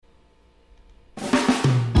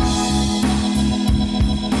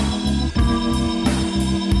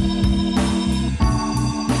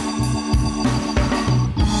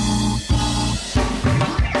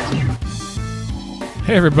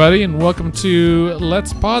Hey everybody, and welcome to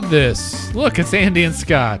Let's Pod This. Look, it's Andy and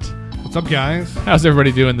Scott. What's up, guys? How's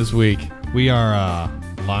everybody doing this week? We are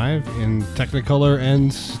live in Technicolor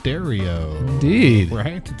and stereo. Indeed.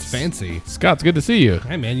 Right? It's fancy. Scott, it's good to see you.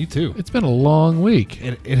 Hey, man, you too. It's been a long week.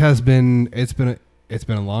 It has been. It's been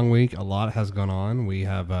a long week. A lot has gone on. We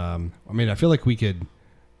have. I feel like we could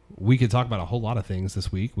talk about a whole lot of things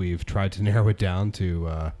this week. We've tried to narrow it down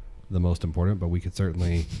to the most important, but we could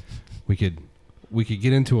certainly we could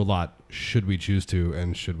get into a lot should we choose to,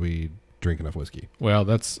 and should we drink enough whiskey. Well,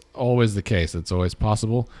 that's always the case. It's always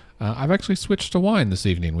possible. I've actually switched to wine this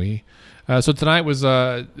evening. So tonight was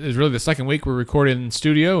really the second week we're recording in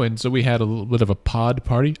studio, and so we had a little bit of a pod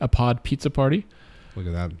party, a pod pizza party. Look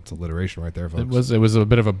at that. It's alliteration right there, folks. It was a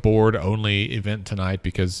bit of a board-only event tonight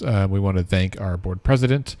because we want to thank our board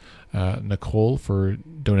president, Nicole, for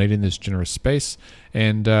donating this generous space.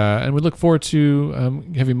 And we look forward to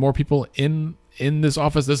having more people in this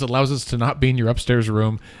office. This allows us to not be in your upstairs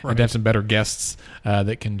room and to have some better guests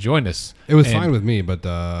that can join us. It was fine with me, but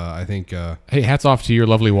I think... hey, hats off to your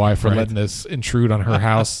lovely wife for letting us intrude on her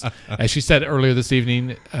house. As she said earlier this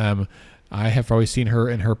evening... I have probably seen her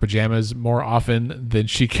in her pajamas more often than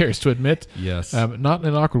she cares to admit. Yes. Not in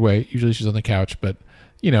an awkward way. Usually she's on the couch, but,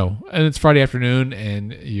 and it's Friday afternoon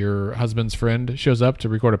and your husband's friend shows up to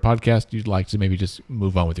record a podcast. You'd like to maybe just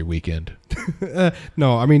move on with your weekend.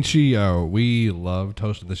 No, I mean, we loved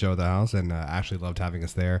hosting the show at the house, and Ashley loved having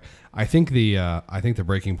us there. I think the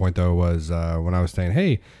breaking point, though, was when I was saying,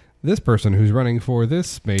 hey, this person who's running for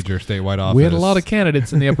this major statewide office. We had a lot of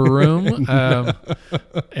candidates in the upper room,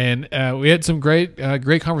 and we had some great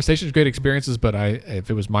conversations, great experiences. But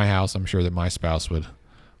if it was my house, I'm sure that my spouse would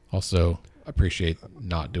also appreciate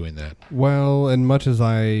not doing that. Well, and much as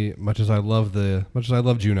I love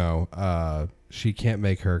Juno, she can't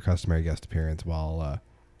make her customary guest appearance while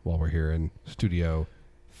we're here in Studio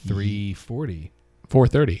 340.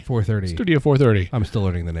 430. Studio 430. I'm still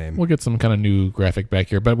learning the name. We'll get some kind of new graphic back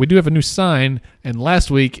here, but we do have a new sign. And last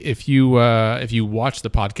week, if you watched the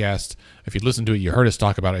podcast, if you listened to it, you heard us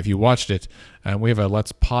talk about it. If you watched it, we have a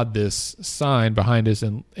 "Let's Pod This" sign behind us,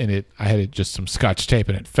 and I had just some Scotch tape,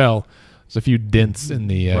 and it fell. There's a few dents in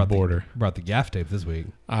the border. Brought the gaff tape this week.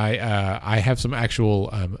 I have some actual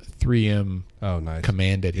 3M nice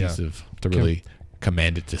command adhesive to really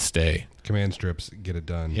command it to stay. Command strips, get it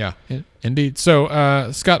done. Yeah, indeed.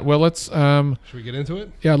 So, Scott, well, let's... should we get into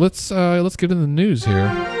it? Yeah, let's get into the news here.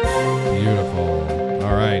 Beautiful.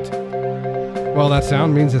 All right. Well, that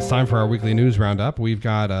sound means it's time for our weekly news roundup. We've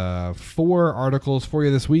got 4 articles for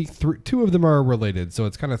you this week. 2 of them are related, so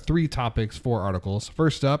it's kind of 3 topics, 4 articles.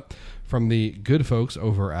 First up, from the good folks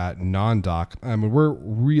over at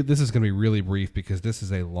NonDoc. This is going to be really brief because this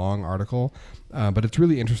is a long article, but it's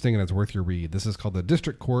really interesting and it's worth your read. This is called "The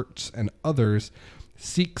District Courts and Others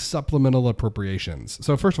Seek Supplemental Appropriations."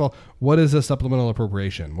 So first of all, what is a supplemental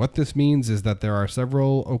appropriation? What this means is that there are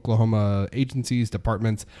several Oklahoma agencies,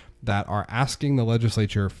 departments that are asking the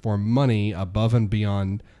legislature for money above and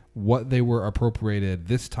beyond what they were appropriated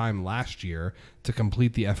this time last year to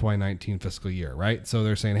complete the FY19 fiscal year, right? So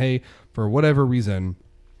they're saying, hey, for whatever reason,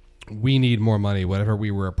 we need more money. Whatever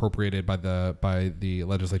we were appropriated by the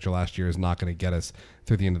legislature last year is not going to get us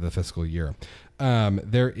through the end of the fiscal year.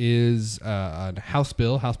 There is a House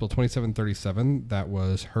Bill 2737 that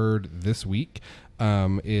was heard this week,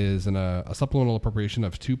 is a supplemental appropriation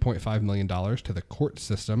of $2.5 million to the court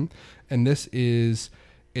system. And it's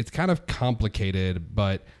kind of complicated,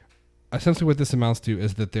 but essentially what this amounts to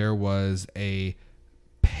is that there was a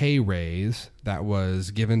pay raise that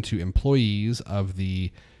was given to employees of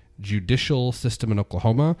the judicial system in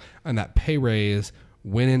Oklahoma, and that pay raise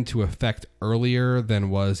went into effect earlier than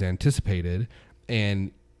was anticipated.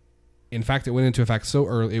 And in fact, it went into effect so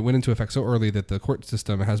early that the court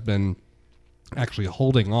system has been actually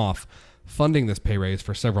holding off funding this pay raise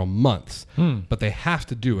for several months. But they have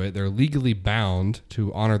to do it. They're legally bound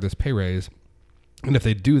to honor this pay raise. And if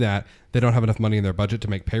they do that, they don't have enough money in their budget to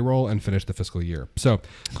make payroll and finish the fiscal year. So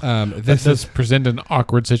this does present an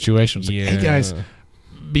awkward situation. It's like, hey guys,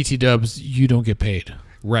 BT Dubs, you don't get paid.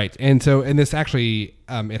 Right. And this actually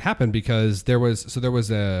it happened because there was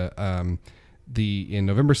in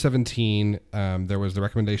November 17, there was the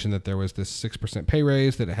recommendation that there was this 6% pay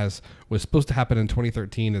raise that was supposed to happen in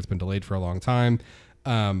 2013. It's been delayed for a long time.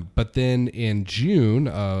 But then in June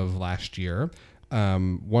of last year,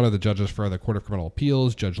 one of the judges for the Court of Criminal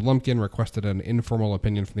Appeals, Judge Lumpkin, requested an informal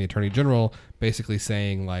opinion from the Attorney General, basically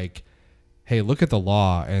saying like, hey, look at the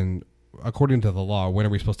law, and according to the law, when are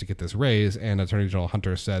we supposed to get this raise? And Attorney General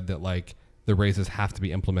Hunter said that like the raises have to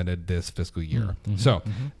be implemented this fiscal year. Mm-hmm. So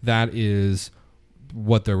that is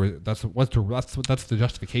what that's the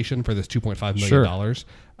justification for this $2.5 million dollars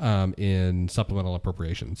in supplemental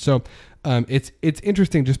appropriations. So it's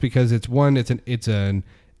interesting just because it's an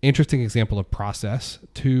interesting example of process.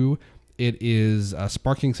 Two, it is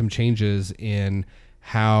sparking some changes in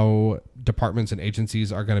how departments and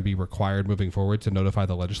agencies are going to be required moving forward to notify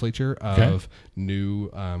the legislature of new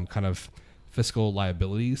kind of fiscal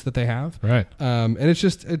liabilities that they have. Right. And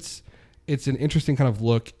it's an interesting kind of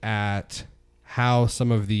look at how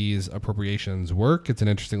some of these appropriations work. It's an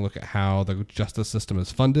interesting look at how the justice system is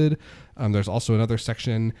funded. There's also another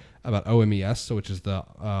section about OMES, so which is the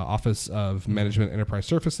Office of Management Enterprise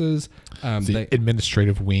Services. The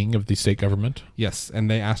administrative wing of the state government. Yes, and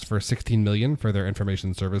they asked for $16 million for their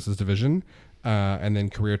Information Services Division. And then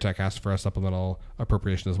Career Tech asked for a supplemental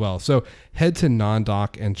appropriation as well. So head to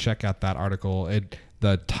NonDoc and check out that article.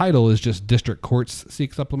 The title is just District Courts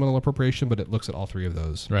Seek Supplemental Appropriation, but it looks at all three of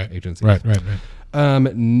those agencies. Right.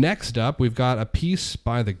 Next up, we've got a piece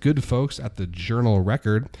by the good folks at the Journal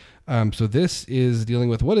Record. So this is dealing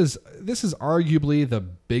with this is arguably the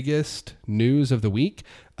biggest news of the week.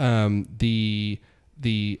 The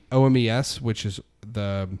OMES, which is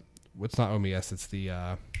it's not OMES, it's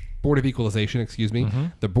the Board of Equalization, excuse me. Mm-hmm.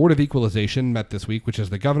 The Board of Equalization met this week, which is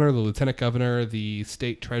the governor, the lieutenant governor, the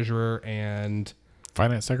state treasurer, and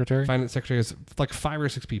Finance secretary. Is like 5 or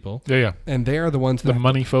 6 people. Yeah. And they are the ones The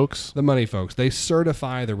money folks. The money folks. They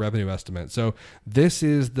certify the revenue estimate. So this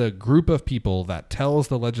is the group of people that tells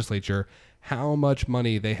the legislature how much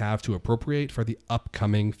money they have to appropriate for the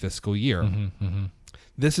upcoming fiscal year.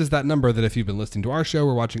 This is that number that if you've been listening to our show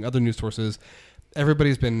or watching other news sources,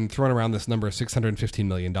 everybody's been throwing around this number of $615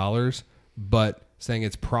 million, but saying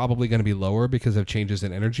it's probably going to be lower because of changes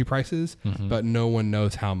in energy prices, but no one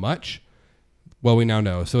knows how much. Well, we now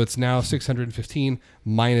know. So it's now 615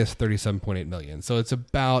 minus 37.8 million. So it's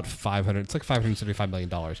about 500. It's like $575 million,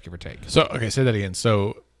 give or take. So, okay, say that again.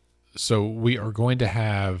 So we are going to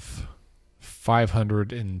have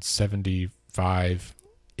 575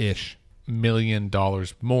 ish $1 million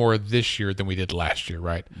more this year than we did last year,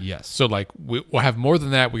 right? Yes. So like we'll have more than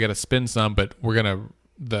that. We got to spend some, but we're gonna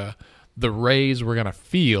the raise we're gonna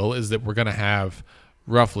feel is that we're gonna have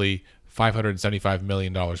roughly $575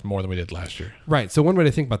 million more than we did last year. Right. So one way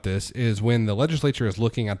to think about this is when the legislature is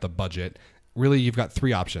looking at the budget, really you've got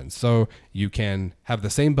 3 options. So you can have the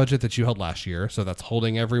same budget that you held last year. So that's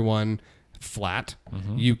holding everyone flat.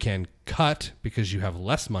 You can cut because you have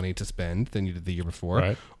less money to spend than you did the year before,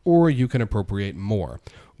 right, or you can appropriate more.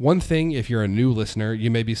 One thing, if you're a new listener,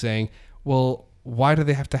 you may be saying, well, why do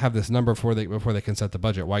they have to have this number before they can set the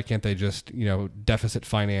budget? Why can't they just, deficit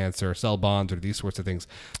finance or sell bonds or these sorts of things?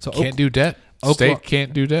 So can't do debt. State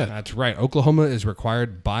can't do debt. That's right. Oklahoma is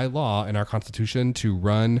required by law in our Constitution to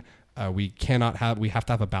run. We have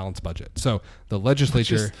to have a balanced budget. So the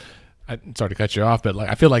legislature. I'm sorry to cut you off, but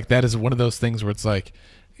I feel like that is one of those things where it's like,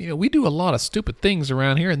 we do a lot of stupid things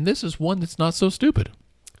around here, and this is one that's not so stupid.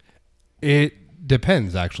 It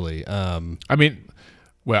depends, actually.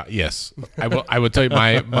 Well, yes, I would tell you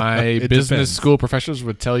my business school professors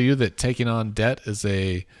would tell you that taking on debt is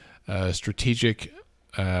a strategic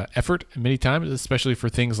effort many times, especially for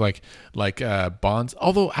things like bonds.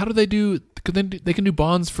 Although, how do they do? They can do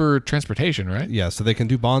bonds for transportation, right? Yeah, so they can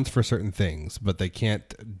do bonds for certain things, but they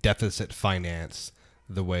can't deficit finance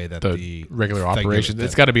the way that the regular operation.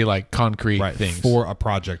 It's got to be like concrete things for a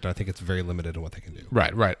project. I think it's very limited in what they can do.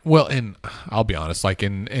 Right. Well, and I'll be honest, like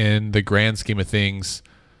in the grand scheme of things,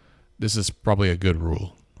 this is probably a good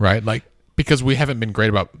rule, right? Like, because we haven't been great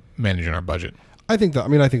about managing our budget. I think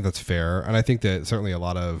that's fair, and I think that certainly a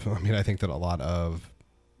lot of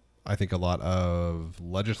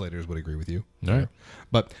legislators would agree with you. All right.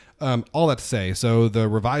 But all that to say, so the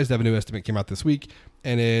revised revenue estimate came out this week,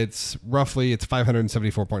 and it's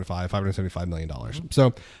 $575 million.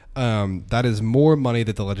 So that is more money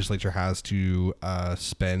that the legislature has to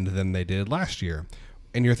spend than they did last year.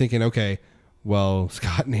 And you're thinking, okay, well,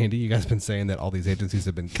 Scott and Andy, you guys have been saying that all these agencies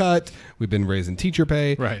have been cut. We've been raising teacher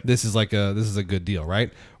pay. Right. This is a good deal,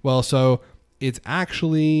 right? Well, so it's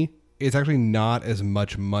actually not as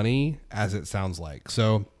much money as it sounds like.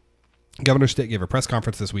 So Governor Stitt gave a press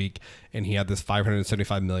conference this week, and he had this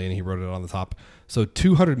 $575 million. He wrote it on the top. So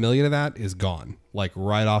 $200 million of that is gone, like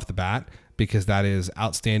right off the bat, because that is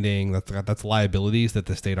outstanding. That's liabilities that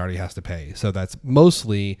the state already has to pay. So that's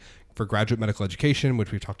mostly for graduate medical education,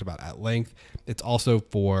 which we've talked about at length. It's also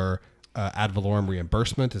for ad valorem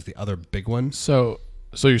reimbursement is the other big one. So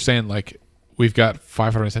you're saying like we've got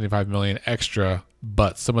 $575 million extra,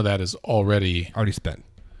 but some of that is already spent.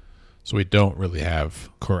 So we don't really have.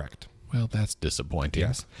 Correct. Well, that's disappointing.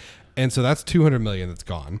 Yes. And so that's $200 million that's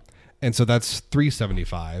gone. and so that's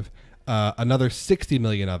 375. Another 60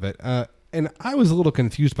 million of it. And I was a little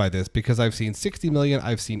confused by this because I've seen 60 million,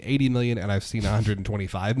 I've seen 80 million, and I've seen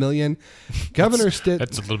 125 million. Governor Stitt.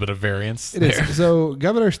 That's a little bit of variance. It is. So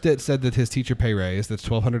Governor Stitt said that his teacher pay raise, that's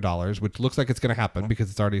 $1,200, which looks like it's going to happen because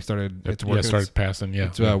it's already started. It's working. Started passing. Yeah,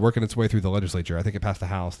 it's working its way through the legislature. I think it passed the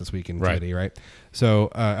House this week in committee, right?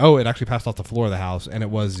 So, it actually passed off the floor of the House, and it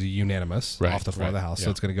was unanimous off the floor of the House.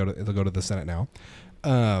 Yeah. So it'll go to the Senate now.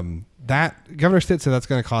 That Governor Stitt said that's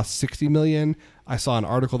going to cost 60 million. I saw an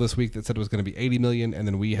article this week that said it was going to be 80 million, and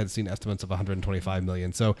then we had seen estimates of 125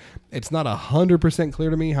 million. So it's not 100% clear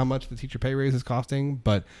to me how much the teacher pay raise is costing,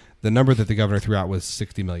 but the number that the governor threw out was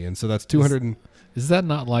 60 million. So that's 200. Is that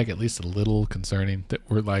not like at least a little concerning that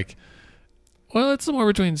we're like, well, it's somewhere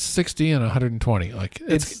between 60 and 120. Like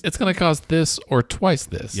it's going to cost this or twice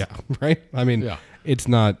this. Yeah, right. I mean, it's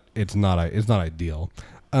not ideal.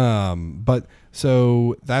 But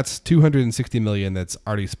so that's 260 million that's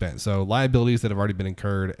already spent. So liabilities that have already been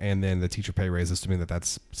incurred, and then the teacher pay raise, assuming that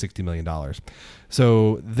that's $60 million.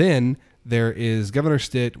 So then there is Governor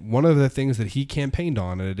Stitt. One of the things that he campaigned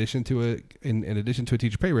on, in addition to a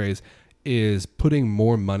teacher pay raise, is putting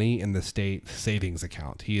more money in the state savings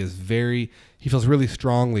account. He feels really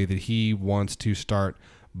strongly that he wants to start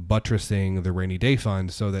buttressing the rainy day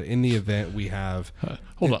fund so that in the event we have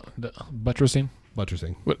Buttressing.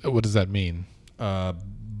 What does that mean?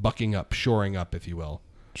 Bucking up, shoring up, if you will,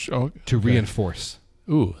 to okay. reinforce.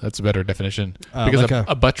 Ooh, that's a better definition. Because like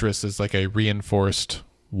a buttress is like a reinforced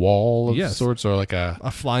wall of sorts, or like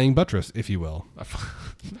a flying buttress, if you will.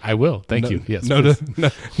 I will. Thank you. Yes.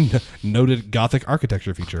 Noted Gothic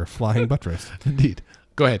architecture feature, flying buttress. Indeed.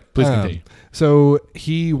 Go ahead. Please continue. So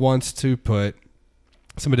he wants to put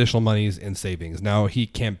some additional monies in savings. Now, he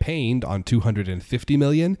campaigned on 250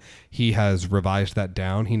 million. He has revised that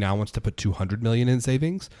down. He now wants to put 200 million in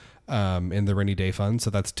savings in the rainy day fund. So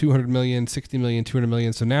that's 200 million, 60 million, 200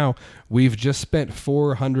 million. So now we've just spent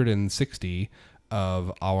 460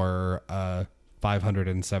 of our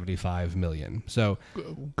 575 million. So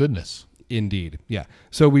goodness. Indeed. Yeah.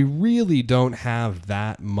 So we really don't have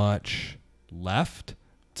that much left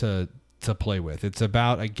to play with. It's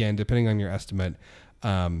about, again, depending on your estimate,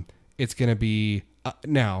 it's going to be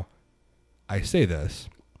now I say this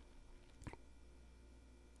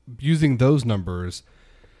using those numbers,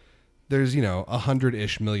 there's,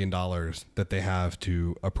 $100-ish million that they have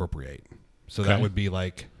to appropriate. So that would be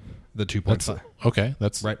like the 2.5. Okay.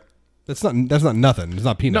 That's right. That's not nothing. It's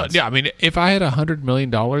not peanuts. No, yeah. I mean, if I had $100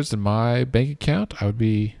 million in my bank account, I would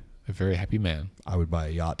be a very happy man. I would buy a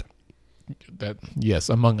yacht. Yes,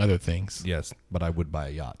 among other things. Yes, but I would buy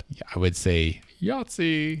a yacht. Yeah, I would say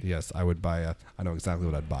Yahtzee. Yes, I would buy I know exactly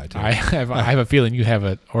what I'd buy too. I have a feeling you have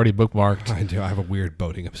it already bookmarked. I do. I have a weird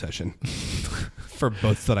boating obsession for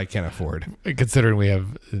boats that I can't afford. Considering we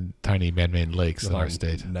have tiny man-made lakes in our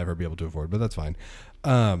state, never be able to afford, but that's fine.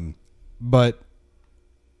 But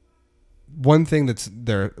one thing that's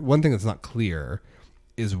not clear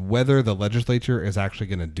is whether the legislature is actually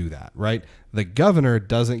going to do that, right? The governor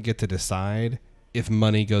doesn't get to decide if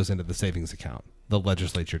money goes into the savings account. The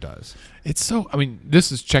legislature does.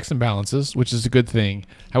 This is checks and balances, which is a good thing.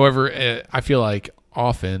 However, I feel like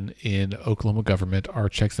often in Oklahoma government, our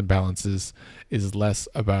checks and balances is less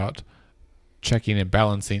about checking and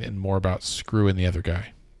balancing and more about screwing the other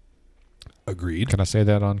guy. Agreed. Can I say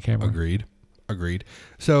that on camera? Agreed.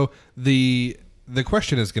 So the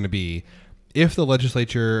question is going to be, if the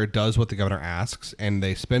legislature does what the governor asks and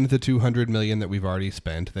they spend the 200 million that we've already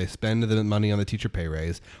spent, they spend the money on the teacher pay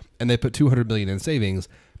raise, and they put 200 million in savings,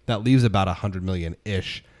 that leaves about 100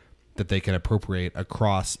 million-ish that they can appropriate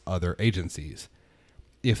across other agencies.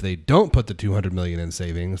 If they don't put the 200 million in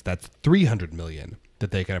savings, that's 300 million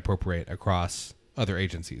that they can appropriate across other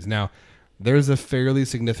agencies. Now, there's a fairly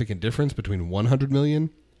significant difference between 100 million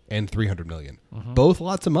and 300 million. Mm-hmm. Both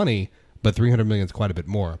lots of money, but 300 million is quite a bit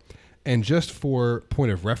more. And just for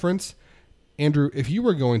point of reference, Andrew, if you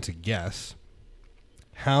were going to guess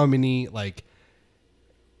how many,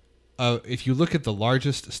 if you look at the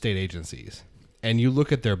largest state agencies and you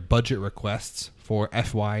look at their budget requests for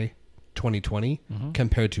FY 2020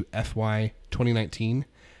 compared to FY 2019,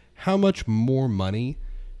 how much more money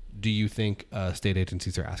do you think state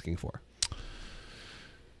agencies are asking for?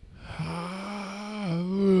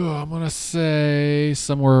 I'm going to say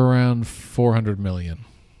somewhere around 400 million.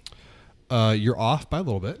 You're off by a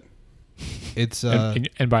little bit. It's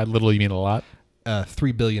and by little you mean a lot?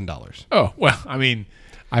 $3 billion. Oh, well, I mean,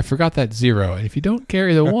 I forgot that zero. And if you don't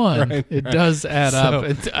carry the one, right. It does add up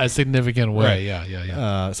in a significant way. Right.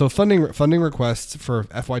 Yeah. So funding requests for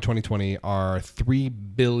FY 2020 are $3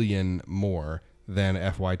 billion more than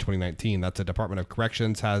FY 2019. That's a Department of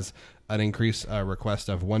Corrections has an increase request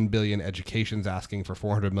of $1 billion. Education's asking for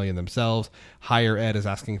 $400 million themselves. Higher ed is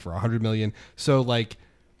asking for $100 million. So like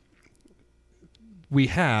we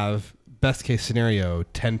have best case scenario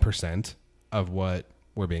 10% of what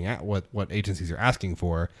we're being at, what agencies are asking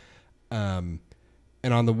for. And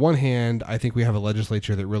on the one hand, I think we have a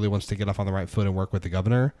legislature that really wants to get off on the right foot and work with the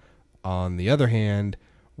governor. On the other hand,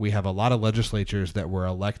 we have a lot of legislatures that were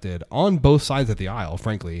elected on both sides of the aisle,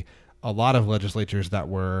 frankly, a lot of legislators that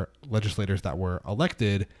were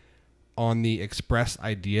elected on the express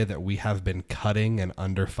idea that we have been cutting and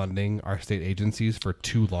underfunding our state agencies for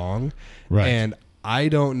too long. Right. And I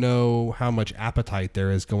don't know how much appetite there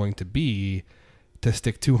is going to be to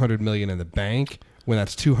stick $200 million in the bank when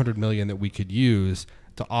that's $200 million that we could use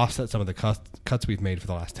to offset some of the cuts we've made for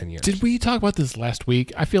the last 10 years. Did we talk about this last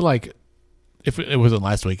week? I feel like if it wasn't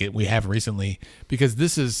last week, we have recently, because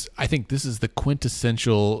I think this is the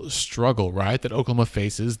quintessential struggle, right? That Oklahoma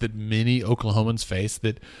faces, that many Oklahomans face,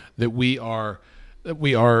 that we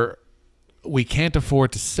can't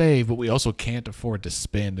afford to save, but we also can't afford to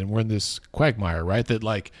spend, and we're in this quagmire, right? That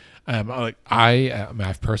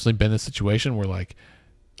I've personally been in a situation where like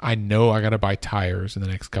I know I got to buy tires in the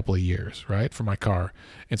next couple of years, right, for my car,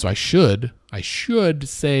 and so I should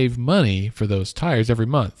save money for those tires every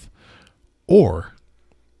month. Or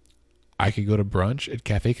I could go to brunch at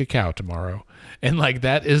Cafe Cacao tomorrow, and like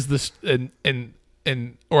that is the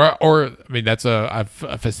or I mean that's a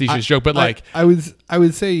facetious joke, but I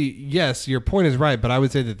would say yes, your point is right, but I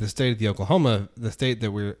would say that the state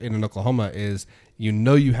that we're in Oklahoma is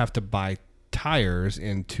you have to buy tires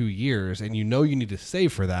in 2 years, and you need to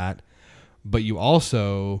save for that, but you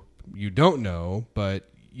don't know, but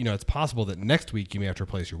it's possible that next week you may have to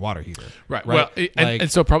replace your water heater. Right. Well, and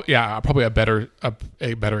so probably a better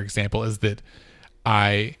example is that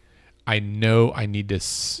I know I need to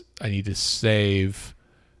save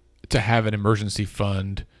to have an emergency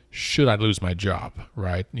fund should I lose my job,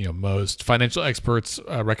 right? Most financial experts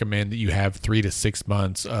recommend that you have 3 to 6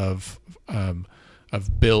 months of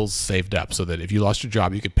bills saved up so that if you lost your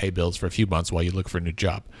job, you could pay bills for a few months while you look for a new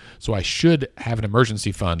job. So I should have an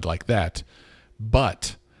emergency fund like that,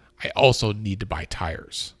 but I also need to buy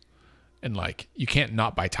tires. And like you can't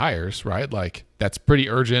not buy tires, right? Like that's pretty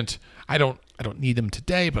urgent. I don't need them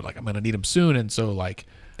today, but like I'm going to need them soon, and so like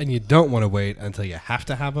and you don't want to wait until you have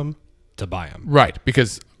to have them to buy them. Right,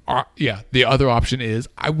 because the other option is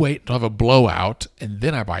I wait until I have a blowout and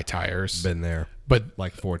then I buy tires. Been there. But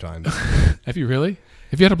like 4 times. Have you really?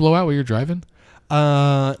 Have you had a blowout while you're driving?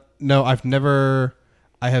 No, I have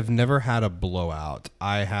never had a blowout.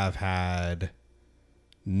 I have had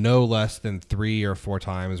no less than 3 or 4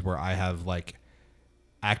 times where I have like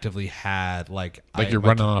actively had you're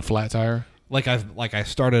running on a flat tire. I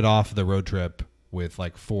started off the road trip with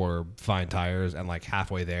like 4 fine tires, and like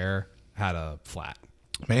halfway there had a flat.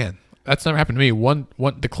 Man, that's never happened to me. One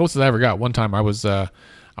the closest I ever got. One time I was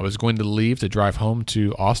going to leave to drive home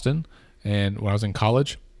to Austin, and when I was in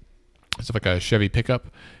college, it's like a Chevy pickup.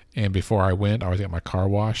 And before I went, I was getting my car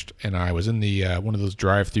washed, and I was in the one of those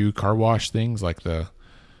drive-through car wash things, like the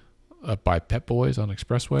up by Pet Boys on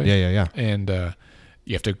Expressway. Yeah. And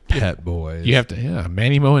you have to Pet Boys. You have to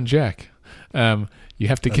Manny, Mo, and Jack. You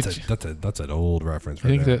have to that's an old reference. I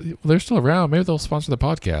think that they're still around. Maybe they'll sponsor the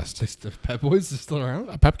podcast. The Pet Boys is still around.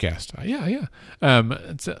 A Pepcast. Yeah.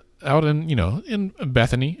 It's out in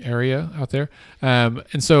Bethany area out there.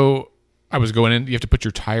 And so I was going in. You have to put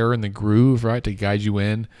your tire in the groove, right, to guide you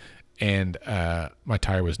in. And my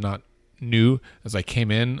tire was not new. As I came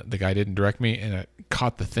in, the guy didn't direct me, and I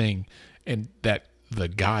caught the thing, and the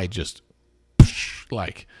guy just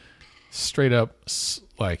like straight up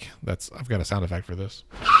like I've got a sound effect for this.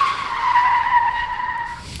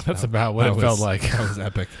 That's about what it felt like. That was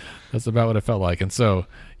epic. That's about what it felt like. And so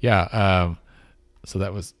so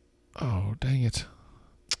that was, oh dang it,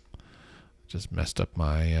 just messed up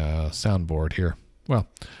my soundboard here. Well,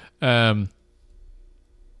 hot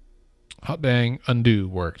dang undo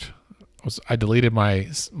worked. I deleted my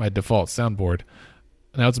default soundboard.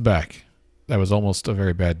 Now it's back. That was almost a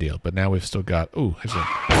very bad deal, but now we've still got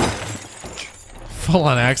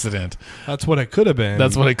full-on accident. That's what it could have been.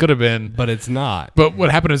 But it's not. But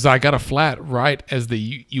what happened is I got a flat right as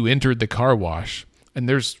you entered the car wash, and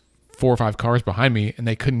there's 4 or 5 cars behind me, and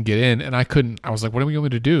they couldn't get in, and I was like, what do we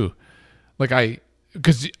want me to do?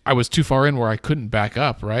 Because I was too far in where I couldn't back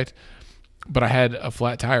up, right? But I had a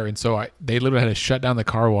flat tire, and so they literally had to shut down the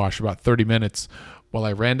car wash for about 30 minutes while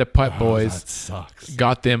I ran to Pet Boys. That sucks.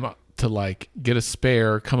 Got them to like get a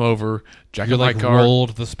spare, come over, jack You up my like car.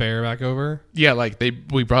 rolled the spare back over. Yeah, like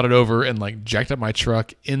we brought it over and like jacked up my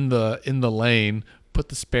truck in the lane, put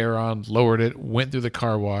the spare on, lowered it, went through the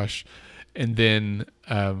car wash, and then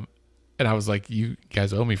and I was like, "You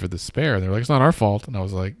guys owe me for the spare." And they're like, "It's not our fault." And I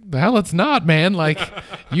was like, "The hell, it's not, man! Like,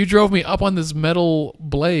 you drove me up on this metal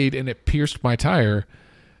blade and it pierced my tire,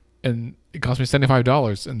 and it cost me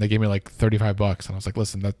 $75, and they gave me like $35." And I was like,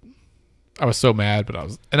 "Listen, that." I was so mad, but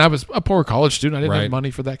I was a poor college student. I didn't Right. have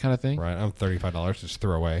money for that kind of thing. Right, I'm $35 to just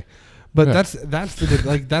throw away. But Yeah.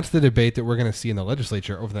 that's the debate that we're going to see in the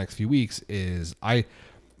legislature over the next few weeks. Is I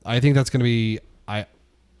think that's going to be I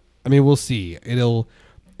mean we'll see. It'll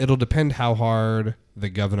depend how hard the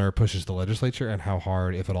governor pushes the legislature and how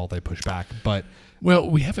hard, if at all, they push back. But Well,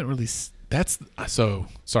 we haven't really. That's so.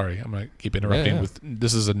 Sorry, I'm gonna keep interrupting. Yeah. With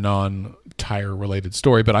this is a non-tire related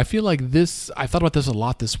story, but I feel like this. I thought about this a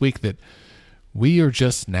lot this week. That we are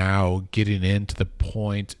just now getting into the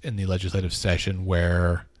point in the legislative session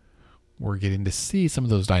where we're getting to see some of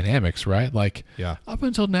those dynamics, right? Like, Yeah. up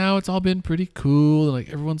until now, it's all been pretty cool. And like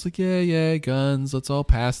everyone's like, yeah, guns. Let's all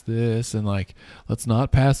pass this, and like, let's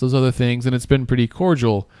not pass those other things. And it's been pretty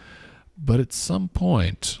cordial. But at some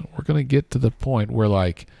point, we're gonna get to the point where,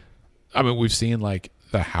 like, I mean, we've seen like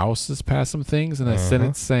the House has passed some things, and the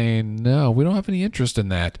Senate's saying no, we don't have any interest in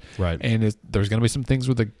that. Right. And there's gonna be some things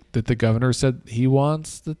that the governor said he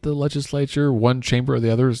wants that the legislature, one chamber or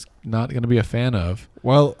the other, is not gonna be a fan of.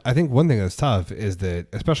 Well, I think one thing that's tough is that,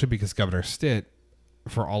 especially because Governor Stitt,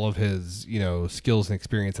 for all of his skills and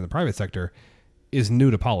experience in the private sector, is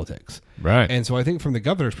new to politics. Right. And so I think from the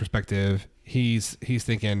governor's perspective, he's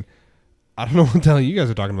thinking, I don't know what the hell you guys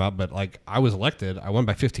are talking about, but like, I was elected, I won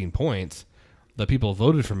by 15 points. The people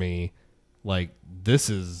voted for me. Like, this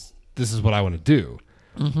is what I want to do.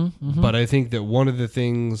 But I think that one of the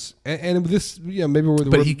things, and this, maybe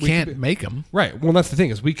but he can't make them. right. Well, that's the thing,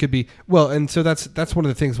 is we could be, well, and so that's one of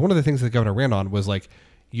the things. One of the things that the governor ran on was like,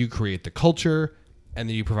 you create the culture, and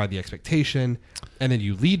then you provide the expectation, and then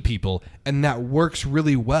you lead people, and that works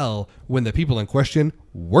really well when the people in question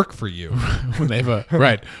work for you. When they have a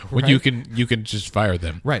right. When you can just fire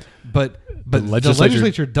them. Right. But The the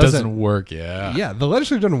legislature doesn't work. Yeah. Yeah, the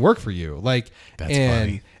legislature doesn't work for you. Like, That's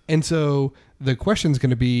funny. And so the question is going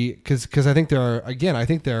to be, because I think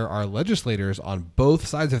there are legislators on both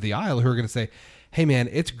sides of the aisle who are going to say, hey man,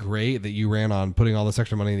 it's great that you ran on putting all this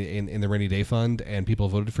extra money in the rainy day fund and people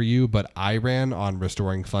voted for you, but I ran on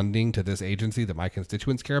restoring funding to this agency that my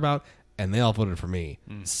constituents care about, and they all voted for me.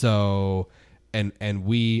 So, and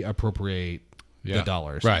we appropriate the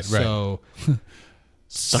dollars. Right. So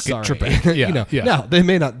Suck sorry. it, Trebek. Yeah. Yeah. No, they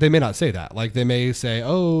may not say that. Like, they may say,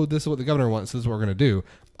 oh, this is what the governor wants, this is what we're going to do.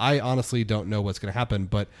 I honestly don't know what's going to happen,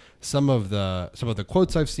 but some of the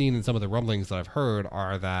quotes I've seen and some of the rumblings that I've heard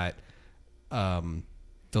are that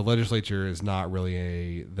the legislature is not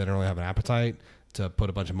really they don't really have an appetite to put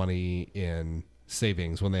a bunch of money in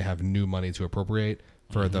savings when they have new money to appropriate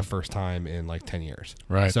for the first time in like 10 years.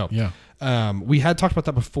 Right. So Yeah. we had talked about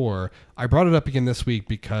that before. I brought it up again this week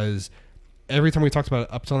because every time we talked about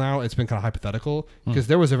it up till now, it's been kind of hypothetical, because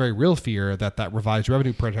there was a very real fear that revised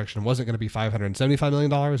revenue projection wasn't going to be $575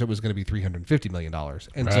 million. It was going to be $350 million.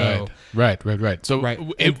 And so, Right. So right.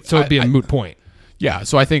 So it'd be a moot point. Yeah.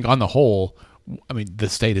 So I think on the whole, I mean, the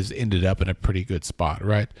state has ended up in a pretty good spot,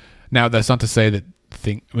 right? Now, that's not to say that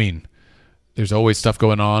there's always stuff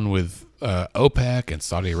going on with OPEC and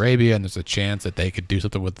Saudi Arabia, and there's a chance that they could do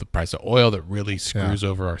something with the price of oil that really screws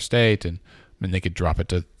over our state, and I mean, they could drop it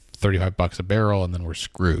to $35 a barrel, and then we're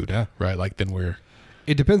screwed. Yeah. Right. Like, then we're.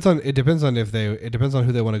 It depends on who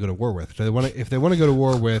they want to go to war with. If they want to go to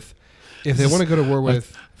war with. If they want to go to war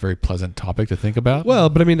with, Very pleasant topic to think about. well,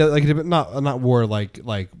 but I mean, like, not war like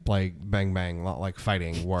bang bang, not like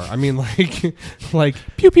fighting war. I mean, like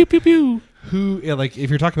pew pew pew pew. like,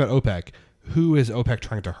 if you're talking about OPEC, who is OPEC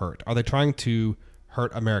trying to hurt? Are they trying to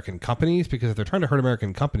hurt American companies? Because if they're trying to hurt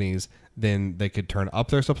American companies, then they could turn up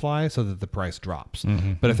their supply so that the price drops.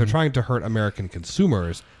 But if they're trying to hurt American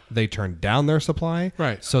consumers, they turn down their supply,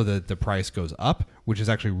 Right. so that the price goes up, which is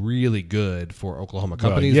actually really good for Oklahoma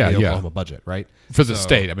companies, yeah, and the yeah. Oklahoma budget, right? For the So,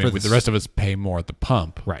 state. I mean, for with the rest of us pay more at the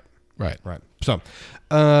pump. right. Right. Right. So,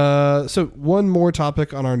 so one more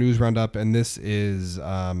topic on our news roundup, and this is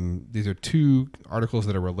these are two articles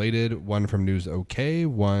that are related. One from News OK,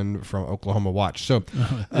 one from Oklahoma Watch. So,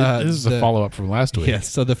 This is a follow up from last week. yes.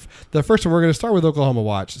 So the first one, we're going to start with Oklahoma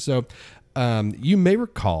Watch. So, you may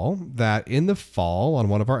recall that in the fall on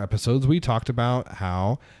one of our episodes we talked about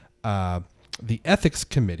how the ethics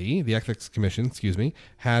commission,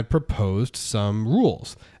 had proposed some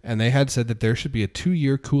rules, and they had said that there should be a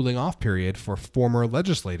 2-year cooling off period for former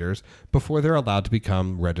legislators before they're allowed to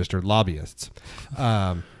become registered lobbyists.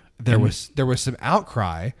 There was some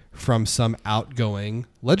outcry from some outgoing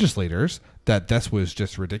legislators that this was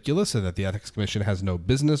just ridiculous and that the ethics commission has no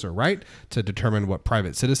business or right to determine what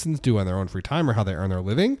private citizens do on their own free time or how they earn their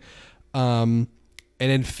living. And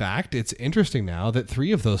in fact, it's interesting now that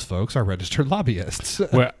 3 of those folks are registered lobbyists.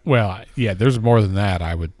 well, yeah, there's more than that.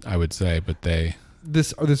 I would say, but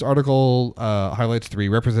this article highlights 3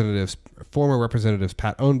 former representatives: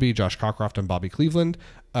 Pat Ownby, Josh Cockcroft, and Bobby Cleveland.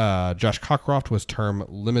 Josh Cockcroft was term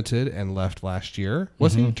limited and left last year.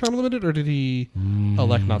 Was he term limited, or did he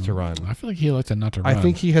elect not to run? I feel like he elected not to run. I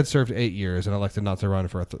think he had served 8 years and elected not to run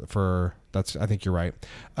for that's. I think you're right.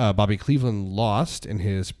 Bobby Cleveland lost in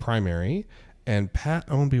his primary. And Pat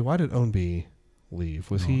Ownby, why did Ownby leave?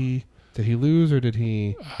 Did he lose or did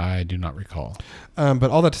he? I do not recall.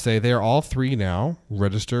 But all that to say, they are all 3 now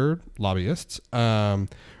registered lobbyists.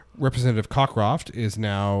 Representative Cockcroft is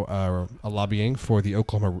now lobbying for the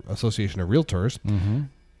Oklahoma Association of Realtors. Mm-hmm.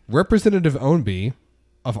 Representative Ownby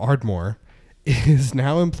of Ardmore is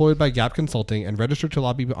now employed by Gap Consulting and registered to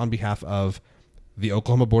lobby on behalf of the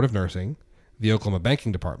Oklahoma Board of Nursing, the Oklahoma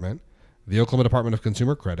Banking Department, the Oklahoma Department of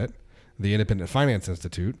Consumer Credit, the Independent Finance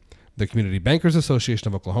Institute, the Community Bankers Association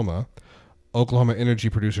of Oklahoma, Oklahoma Energy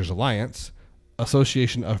Producers Alliance,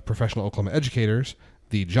 Association of Professional Oklahoma Educators,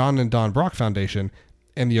 the John and Don Brock Foundation,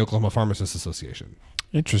 and the Oklahoma Pharmacists Association.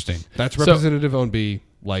 Interesting. That's Representative Ownby.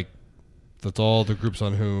 That's all the groups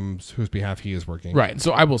on whose behalf he is working. Right.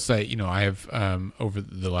 So I will say, I have over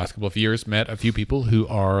the last couple of years met a few people who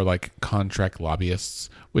are like contract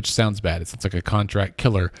lobbyists, which sounds bad. It sounds like a contract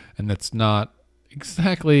killer, and that's not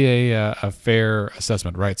exactly a fair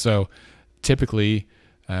assessment, right? So typically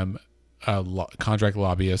contract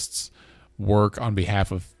lobbyists work on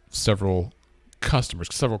behalf of several customers,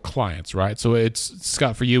 several clients, right? So it's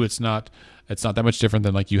Scott, for you, it's not that much different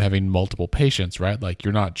than like you having multiple patients, right? Like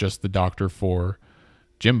you're not just the doctor for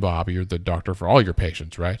Jim Bob, you're the doctor for all your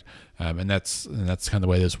patients, right? And that's kind of the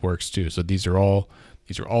way this works too. So these are all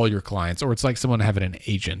your clients, or it's like someone having an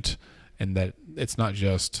agent, and that it's not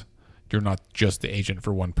just, you're not just the agent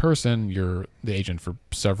for one person, you're the agent for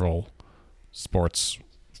several sports,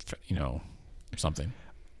 something.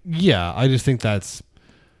 Yeah, I just think it's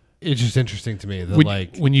just interesting to me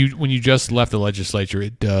that when you just left the legislature,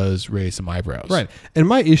 it does raise some eyebrows. Right. And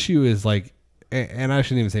my issue is and I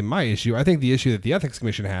shouldn't even say my issue. I think the issue that the Ethics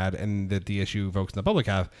Commission had and that the issue folks in the public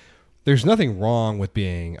have, there's nothing wrong with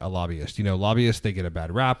being a lobbyist. Lobbyists, they get a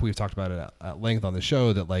bad rap. We've talked about it at length on the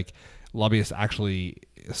show that lobbyists actually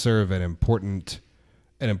serve an important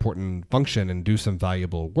function and do some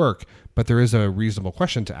valuable work. But there is a reasonable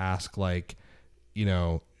question to ask,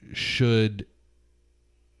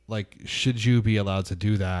 should you be allowed to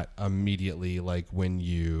do that immediately, when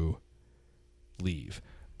you leave?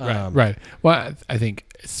 Right. Well, I think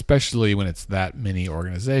especially when it's that many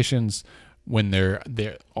organizations, when they're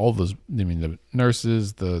all those, the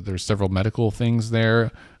nurses, there's several medical things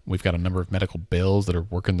there. We've got a number of medical bills that are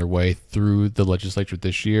working their way through the legislature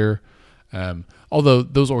this year. Although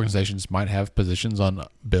those organizations might have positions on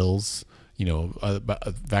bills,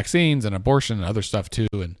 vaccines and abortion and other stuff too.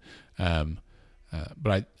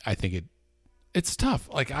 But I think it's tough.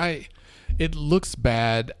 It looks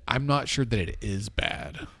bad. I'm not sure that it is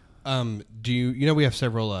bad. We have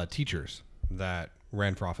several teachers that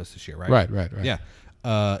ran for office this year, right? Right. Yeah.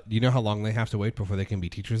 Do you know how long they have to wait before they can be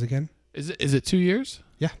teachers again? Is it 2 years?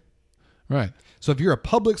 Yeah. Right. So if you're a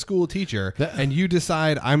public school teacher and you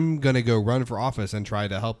decide I'm going to go run for office and try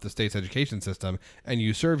to help the state's education system, and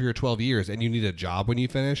you serve your 12 years and you need a job when you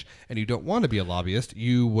finish and you don't want to be a lobbyist,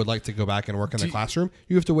 you would like to go back and work in the classroom,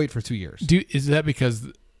 you have to wait for 2 years. Is that because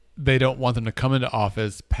they don't want them to come into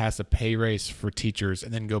office, pass a pay raise for teachers,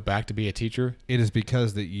 and then go back to be a teacher? It is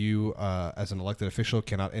because that you, as an elected official,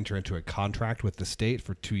 cannot enter into a contract with the state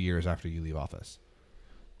for 2 years after you leave office.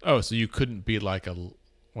 Oh, so you couldn't be like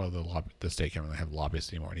the state can't really have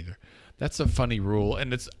lobbyists anymore either. That's a funny rule,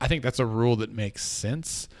 and I think that's a rule that makes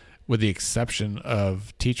sense, with the exception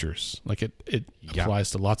of teachers. It applies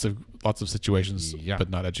to lots of situations, but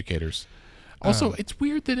not educators. Also, it's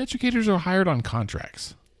weird that educators are hired on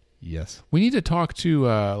contracts. Yes, we need to talk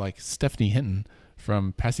to Stephanie Hinton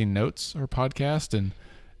from Passing Notes, our podcast, and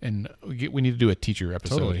we need to do a teacher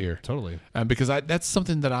episode here. Totally. Because that's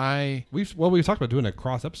something that we've talked about doing a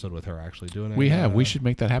cross episode with her, actually. We should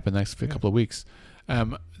make that happen next couple of weeks.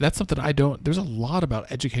 That's something there's a lot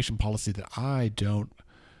about education policy that I don't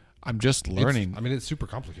I'm just learning. It's super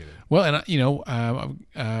complicated. Well, and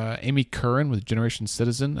Amy Curran with Generation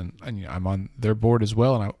Citizen, and I'm on their board as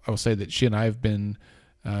well. And I will say that she and I have been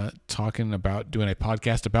talking about doing a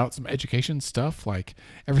podcast about some education stuff, like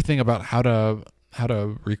everything about how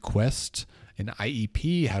to request an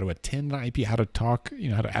IEP, how to attend an IEP, how to talk,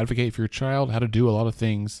 how to advocate for your child, how to do a lot of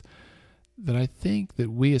things that I think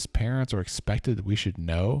that we as parents are expected that we should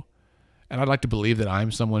know. And I'd like to believe that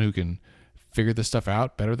I'm someone who can figure this stuff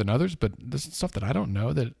out better than others, but this is stuff that I don't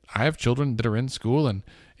know, that I have children that are in school, and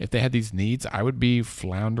if they had these needs, I would be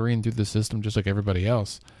floundering through the system just like everybody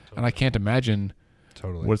else. Totally. And I can't imagine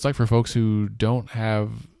what it's like for folks who don't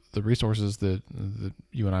have the resources that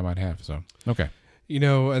you and I might have. So, okay.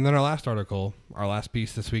 And then our last article, our last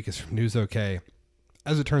piece this week is from News OK.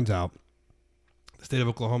 As it turns out, the state of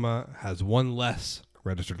Oklahoma has one less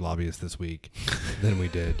registered lobbyist this week than we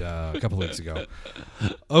did a couple of weeks ago.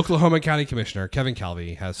 Oklahoma County Commissioner Kevin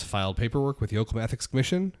Calvi has filed paperwork with the Oklahoma Ethics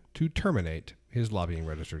Commission to terminate his lobbying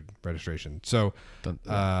registration. So, there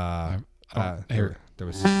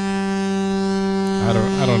was. I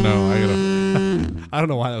don't know. I don't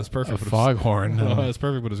know why that was perfect. A foghorn. No, that was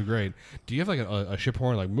perfect, but it was great. Do you have like a ship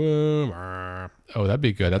horn, like boom? Oh, that'd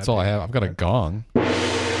be good. That's all I have. I've got a gong.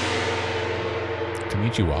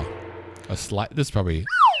 Konnichiwa.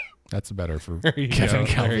 That's better for Kevin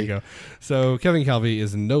Calvi. There you go. So Kevin Calvi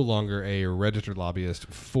is no longer a registered lobbyist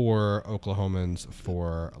for Oklahomans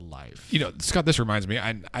for life. Scott, this reminds me.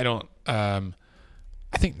 I don't.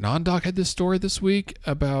 I think Non-Doc had this story this week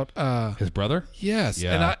about his brother. Yes,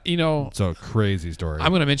 yeah. And it's a crazy story.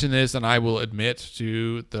 I'm going to mention this, and I will admit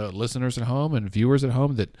to the listeners at home and viewers at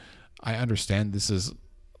home that I understand this is.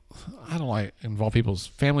 I don't like involve people's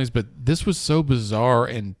families, but this was so bizarre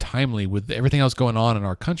and timely with everything else going on in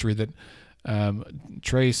our country that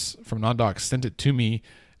Trace from Non-Doc sent it to me.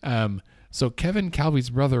 So Kevin Calvi's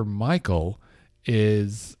brother Michael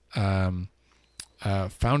is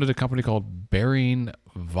founded a company called Bering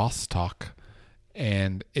Vostok,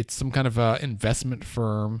 and it's some kind of investment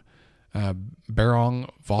firm, Bering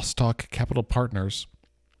Vostok Capital Partners,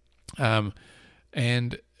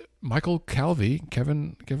 and Michael Calvi,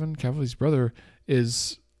 Kevin Calvi's brother,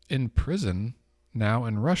 is in prison now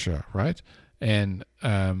in Russia, right? And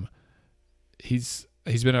he's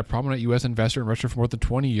been a prominent U.S. investor in Russia for more than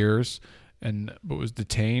 20 years, but was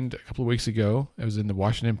detained a couple of weeks ago. It was in the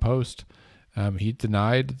Washington Post. He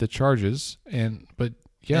denied the charges, but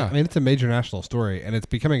it's a major national story, and it's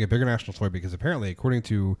becoming a bigger national story because apparently, according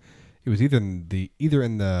to, it was either in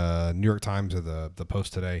the New York Times or the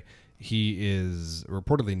Post today. He is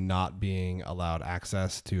reportedly not being allowed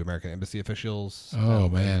access to American embassy officials,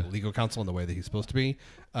 and legal counsel in the way that he's supposed to be,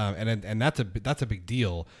 and that's a big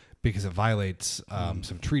deal because it violates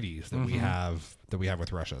some treaties that we have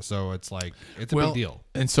with Russia. So it's a big deal.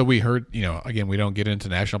 And so we heard, again, we don't get into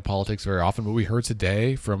national politics very often, but we heard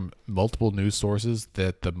today from multiple news sources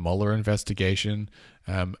that the Mueller investigation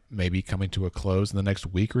may be coming to a close in the next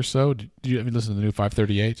week or so. Did you listen to the new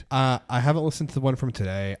 538? I haven't listened to the one from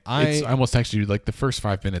today. I almost texted you like the first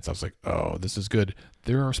 5 minutes. I was like, oh, this is good.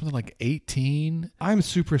 There are something like 18.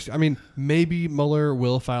 Maybe Mueller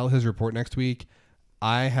will file his report next week.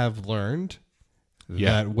 I have learned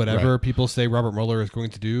that whatever people say Robert Mueller is going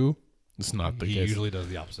to do, it's not the case. He usually does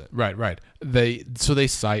the opposite. Right. They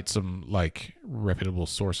cite some like reputable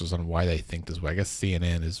sources on why they think this way. I guess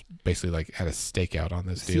CNN is basically had a stakeout on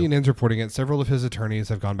this deal. CNN's reporting it. Several of his attorneys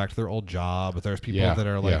have gone back to their old job. There's people that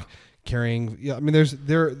are carrying. Yeah,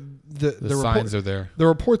 the signs are there. The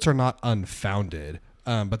reports are not unfounded.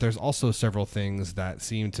 But there's also several things that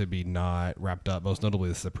seem to be not wrapped up, most notably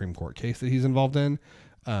the Supreme Court case that he's involved in.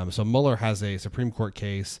 So Mueller has a Supreme Court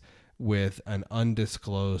case with an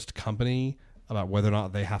undisclosed company about whether or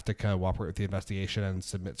not they have to cooperate with the investigation and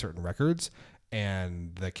submit certain records.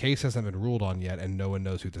 And the case hasn't been ruled on yet, and no one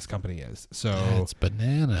knows who this company is. So it's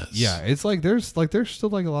bananas. Yeah, it's there's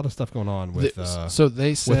still a lot of stuff going on with. So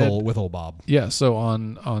they said with old Bob. Yeah. So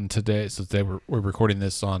on today, we're recording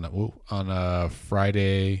this on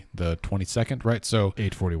Friday the 22nd, right? So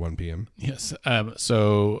 8:41 p.m. Yes.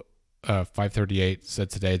 So 538 said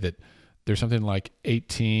today that there's something like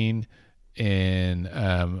 18 in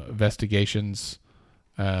investigations.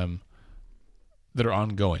 That are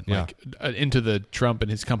ongoing, into the Trump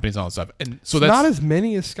and his companies and all that stuff. And so that's not as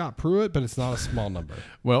many as Scott Pruitt, but it's not a small number.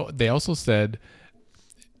 Well, they also said,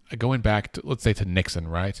 going back to, let's say, to Nixon,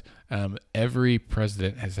 right? Every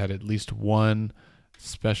president has had at least one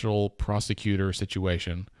special prosecutor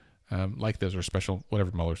situation like this, or special,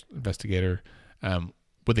 whatever, Mueller's investigator,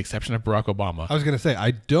 with the exception of Barack Obama. I was going to say,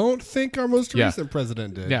 I don't think our most Yeah. recent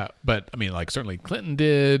president did. Yeah, but I mean, like certainly Clinton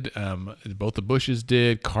did. Both the Bushes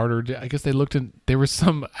did. Carter did. I guess they looked in. There were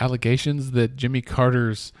some allegations that Jimmy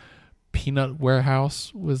Carter's peanut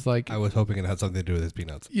warehouse was like. I was hoping it had something to do with his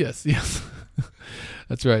peanuts. Yes,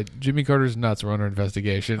 that's right. Jimmy Carter's nuts were under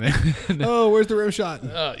investigation. Oh, where's the rim shot?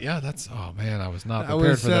 Yeah, that's. Oh man, I was not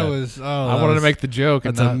prepared for that. I I wanted to make the joke,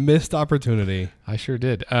 and That's a not, missed opportunity. I sure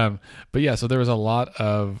did. But yeah, so there was a lot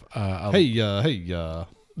of.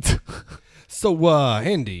 So,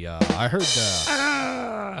 Andy, I heard,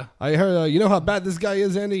 you know how bad this guy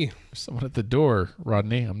is, Andy? Someone at the door,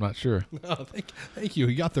 Rodney. I'm not sure. Oh, thank you.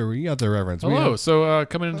 You got the reverence. Hello. So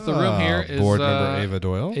coming into the room here is board member Ava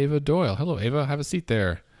Doyle. Ava Doyle. Hello, Ava. Have a seat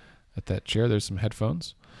there at that chair. There's some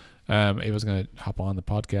headphones. Ava's going to hop on the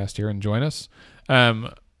podcast here and join us.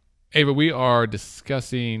 Ava, we are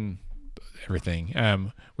discussing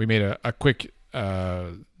everything. We made a quick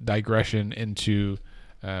digression into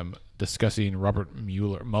discussing Robert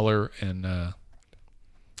Mueller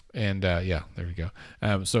and yeah, there we go.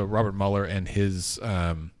 So Robert Mueller and his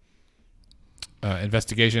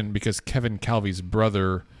investigation, because Kevin Calvi's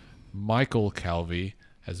brother, Michael Calvi,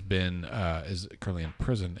 is currently in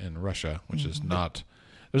prison in Russia, which is not.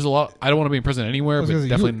 There's a lot. I don't want to be in prison anywhere, but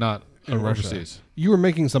definitely not in overseas. You were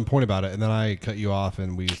making some point about it, and then I cut you off,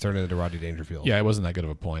 and we started into Rodney Dangerfield. Yeah, it wasn't that good of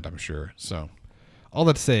a point, I'm sure. So, all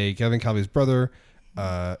that to say, Kevin Calvi's brother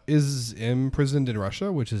is imprisoned in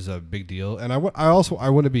Russia, which is a big deal. And I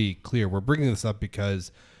want to be clear. We're bringing this up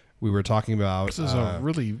because we were talking about. This is a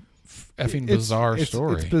really effing bizarre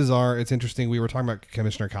story. It's bizarre. It's interesting. We were talking about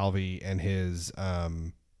Commissioner Calvi and his,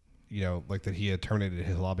 like that he had terminated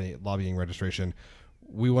his lobbying registration.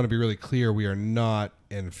 We want to be really clear. We are not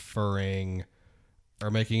inferring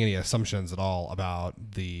or making any assumptions at all about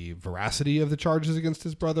the veracity of the charges against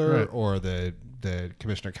his brother, right, or the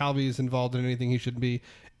Commissioner Calvi is involved in anything he shouldn't be.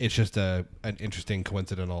 It's just an interesting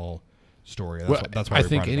coincidental story. That's why I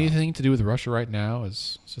think anything to do with Russia right now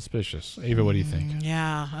is suspicious. Ava, what do you think?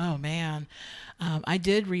 Yeah. Oh man, I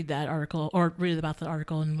did read that article or read about the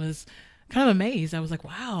article and was kind of amazed. I was like,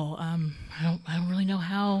 wow. I don't really know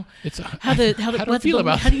how do you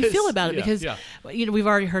feel about it? Because we've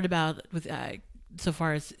already heard about with so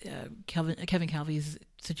far as Kevin Calvi's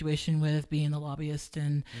situation with being the lobbyist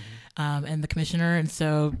and the commissioner, and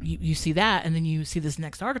so you see that, and then you see this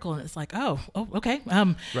next article, and it's like, oh, okay,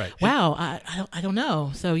 right. Wow, I don't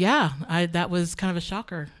know. So yeah, that was kind of a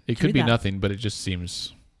shocker. It could be nothing, but it just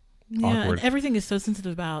seems awkward. And everything is so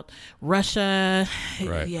sensitive about Russia.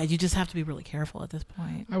 Right. Yeah, you just have to be really careful at this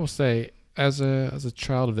point. I will say, as a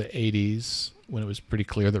child of the 80s, when it was pretty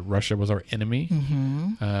clear that Russia was our enemy,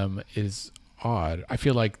 it is odd. I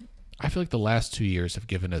feel like the last 2 years have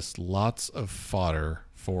given us lots of fodder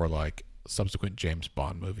for like subsequent James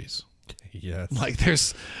Bond movies. Yes. Like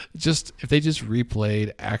there's just, if they just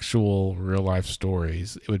replayed actual real life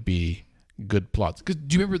stories, it would be good plots. 'Cause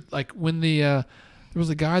do you remember like when there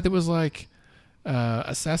was a guy that was like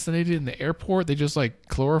assassinated in the airport? They just like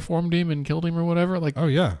chloroformed him and killed him or whatever. Like, oh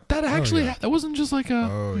yeah, that actually that wasn't just like a.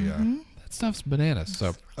 Oh yeah, that stuff's bananas.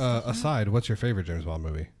 So aside, what's your favorite James Bond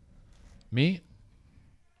movie? Me?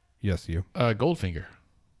 Yes, you. Goldfinger.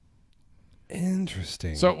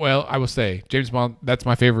 Interesting. So, well, I will say James Bond. That's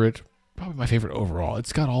my favorite. Probably my favorite overall.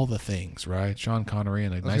 It's got all the things, right? Sean Connery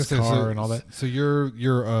and a nice car and all that. So you're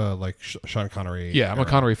like Sean Connery. Yeah, I'm a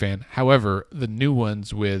Connery fan. However, the new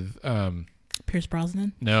ones with Pierce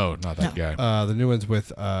Brosnan? No, not that guy. The new ones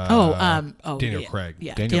with Daniel Craig.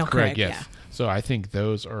 Yeah, Daniel Craig. Yes. Yeah. So I think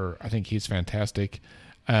those are. I think he's fantastic,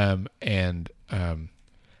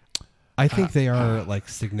 I think they are like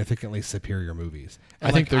significantly superior movies. And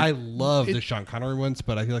I think I love the Sean Connery ones,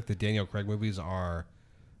 but I feel like the Daniel Craig movies are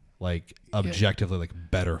like objectively like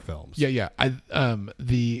better films. Yeah.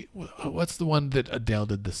 What's the one that Adele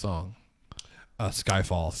did the song?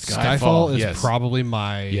 Skyfall. Skyfall is probably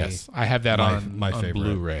my I have that on favorite.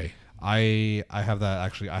 Blu-ray. I have that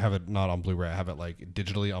actually. I have it not on Blu-ray. I have it like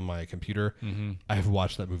digitally on my computer. I have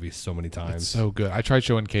watched that movie so many times. It's so good. I tried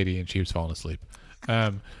showing Katie and she was falling asleep.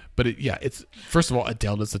 But it's first of all,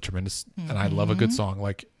 Adele does a tremendous, and I love a good song.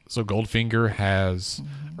 Like, so Goldfinger has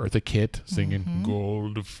Eartha Kitt singing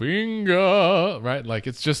Goldfinger, right? Like,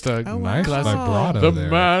 it's just a nice classic. vibrato The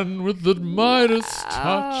there. Man with the Midas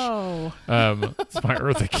touch. It's my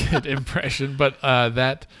Eartha Kitt impression, but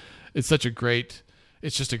it's such a great.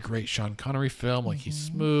 It's just a great Sean Connery film. Like, he's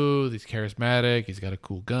smooth, he's charismatic, he's got a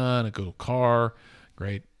cool gun, a cool car,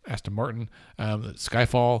 great Aston Martin.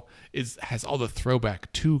 Skyfall has all the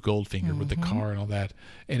throwback to Goldfinger with the car and all that,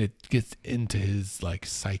 and it gets into his like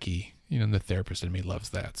psyche. And the therapist in me loves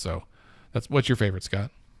that. So What's your favorite,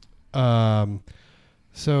 Scott?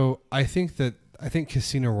 So I think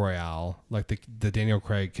Casino Royale, like the Daniel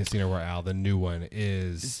Craig Casino Royale, the new one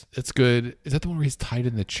it's good. Is that the one where he's tied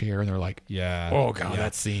in the chair and they're like, yeah, oh god,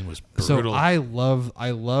 that scene was brutal. So I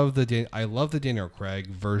love the Daniel Craig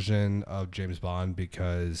version of James Bond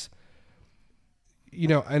because,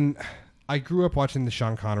 and I grew up watching the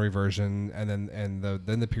Sean Connery version and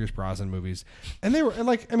then the Pierce Brosnan movies, and they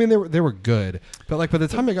were good, but like by the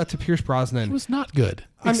time I got to Pierce Brosnan, it was not good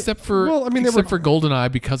except for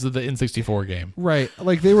GoldenEye because of the N64 game, right?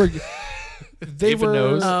 Like they were. They Ava were.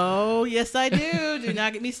 knows. Oh yes, I do. Do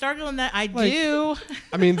not get me started on that. I do.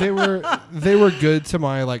 I mean, they were good to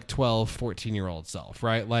my like 12, 14-year-old self,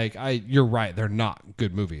 right? Like you're right. They're not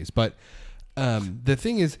good movies, but the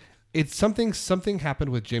thing is, it's something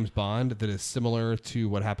happened with James Bond that is similar to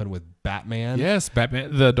what happened with Batman. Yes,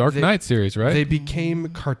 Batman, the Dark Knight series, right? They became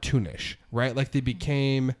cartoonish, right? Like they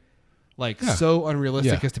became so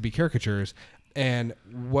unrealistic as to be caricatures. And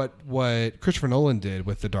what Christopher Nolan did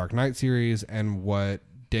with the Dark Knight series and what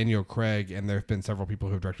Daniel Craig, and there have been several people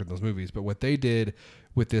who have directed those movies, but what they did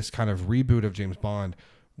with this kind of reboot of James Bond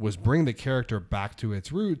was bring the character back to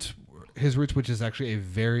his roots, which is actually a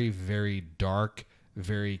very, very dark,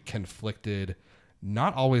 very conflicted,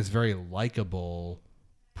 not always very likable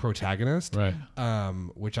protagonist, right?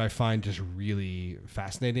 Which I find just really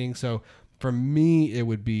fascinating. So for me, it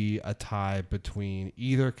would be a tie between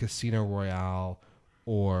either Casino Royale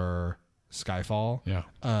or Skyfall. Yeah.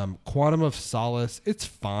 Quantum of Solace, it's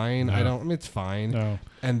fine. No. It's fine. No.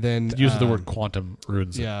 And then the use of the word quantum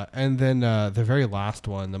ruins it. Yeah. And then the very last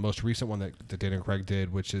one, the most recent one that Daniel Craig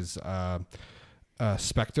did, which is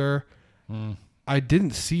Spectre. I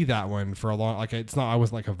didn't see that one for a long. I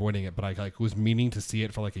wasn't avoiding it, but I was meaning to see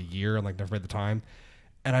it for a year and never had the time.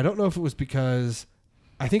 And I don't know if it was because.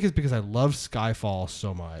 I think it's because I love Skyfall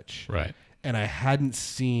so much. Right. And I hadn't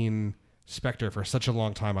seen Spectre for such a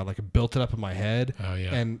long time. I built it up in my head. Oh,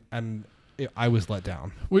 yeah. And I was let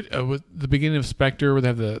down. With the beginning of Spectre, where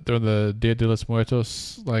they're the Dia de los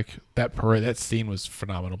Muertos, that parade, that scene was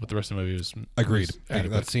phenomenal, but the rest of the movie was agreed.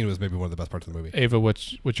 That scene was maybe one of the best parts of the movie. Ava,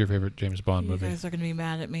 what's your favorite James Bond movie? You guys are going to be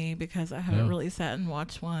mad at me because I haven't really sat and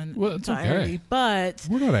watched one. Well, it's okay. But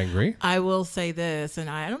we're not angry. I will say this, and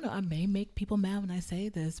I don't know, I may make people mad when I say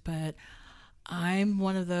this, but I'm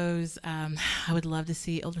one of those. I would love to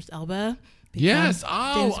see Idris Elba. Yes.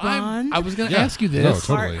 James Bond. I was going to ask you this.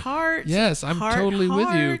 No, totally. Heart. Yes, I'm totally with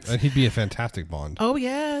you. And he'd be a fantastic Bond. Oh,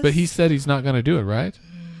 yes. But he said he's not going to do it, right?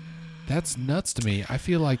 That's nuts to me. I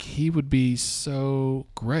feel like he would be so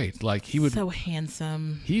great. He would so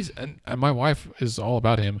handsome. And my wife is all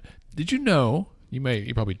about him. Did you know?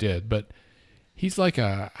 You probably did, but he's like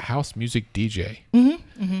a house music DJ.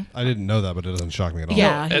 Mm-hmm, mm-hmm. I didn't know that, but it doesn't shock me at all.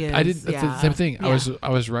 Yeah, I did. That's the same thing. Yeah. I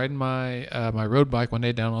was riding my my road bike one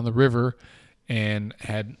day down on the river, and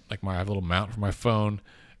had my little mount for my phone,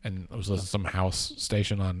 and I was listening to some house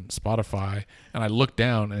station on Spotify, and I looked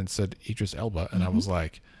down and it said Idris Elba, and I was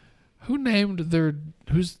like, who named their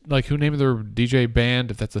DJ band,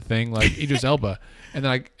 if that's a thing, Idris Elba? And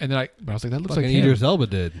then I was like, that looks like him. Idris Elba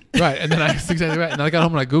did. Right. And then that's exactly right. And then I got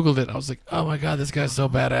home and I Googled it and I was like, oh my God, this guy's so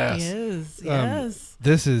badass. He is. Yes.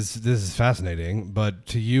 This is fascinating, but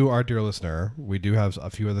to you, our dear listener, we do have a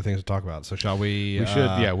few other things to talk about. So shall we? We should.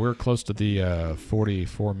 Yeah, we're close to the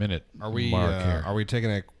 44-minute mark here. Are we taking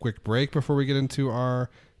a quick break before we get into our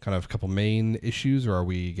kind of couple main issues, or are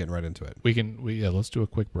we getting right into it? Let's do a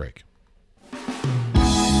quick break.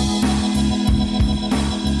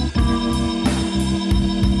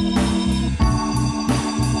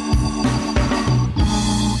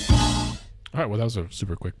 All right, well, that was a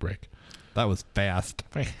super quick break. That was fast.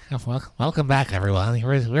 Welcome back, everyone.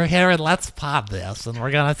 We're here at Let's Pod This, and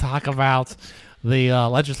we're going to talk about the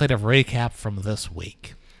legislative recap from this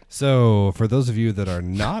week. So, for those of you that are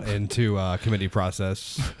not into committee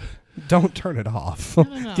process, don't turn it off.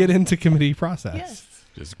 No. Get into committee process. Yes.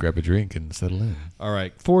 Just grab a drink and settle in. All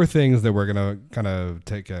right. 4 things that we're going to kind of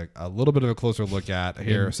take a little bit of a closer look at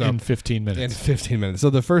here. In 15 minutes. In 15 minutes. So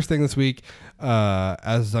the first thing this week,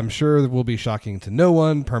 as I'm sure will be shocking to no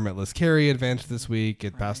one, permitless carry advanced this week.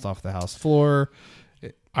 It passed off the House floor.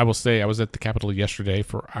 I will say I was at the Capitol yesterday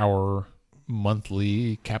for our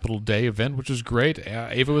monthly Capitol Day event, which was great.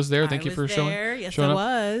 Ava was there. Thank you for showing Yes, showing I up.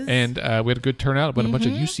 was. And we had a good turnout. But a bunch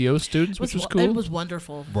of UCO students, which was cool. It was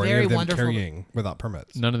wonderful. Were Very any of them wonderful. carrying without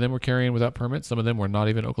permits? None of them were carrying without permits. Some of them were not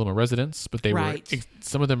even Oklahoma residents, but they were.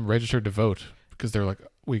 Some of them registered to vote because they're like,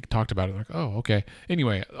 we talked about it. Like, oh, okay.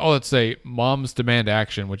 Anyway, all that say, Moms Demand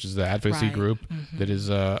Action, which is the advocacy group that is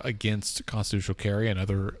against constitutional carry and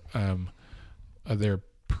other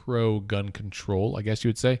pro-gun control, I guess you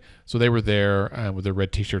would say. So they were there with their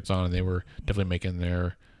red T-shirts on, and they were definitely making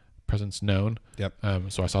their presence known. Yep.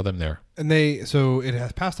 So I saw them there. And so it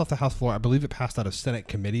has passed off the House floor. I believe it passed out of Senate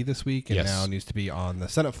committee this week, and now needs to be on the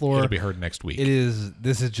Senate floor. It'll be heard next week.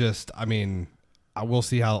 This is just, I mean, we'll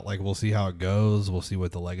see how it goes. We'll see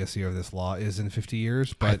what the legacy of this law is in 50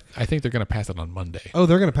 years. But I think they're going to pass it on Monday. Oh,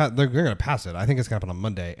 they're going to pass it. I think it's going to happen on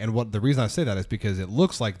Monday. And the reason I say that is because it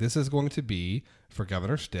looks like this is going to be, for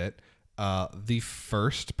Governor Stitt, the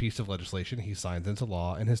first piece of legislation he signs into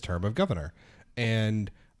law in his term of governor.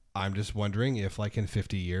 And I'm just wondering if, like, in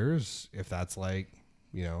 50 years, if that's like,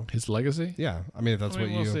 his legacy. Yeah, I mean, if that's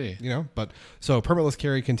we'll see. But so permitless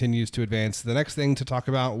carry continues to advance. The next thing to talk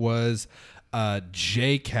about was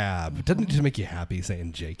JCAB. Doesn't it just make you happy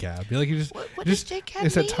saying JCAB? You're like, what does JCAB mean?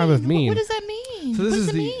 It's that time of mean. What does that mean? So this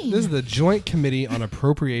is the Joint Committee on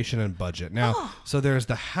Appropriation and Budget. Now, so there's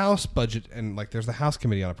the House budget, and there's the House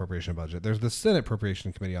Committee on Appropriation and Budget. There's the Senate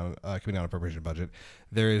Appropriation Committee on Appropriation and Budget.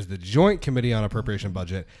 There is the Joint Committee on Appropriation and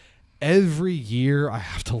Budget. Every year, I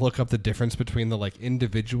have to look up the difference between the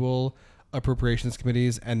individual appropriations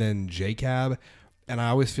committees and then JCAB. And I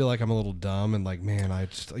always feel like I'm a little dumb and man,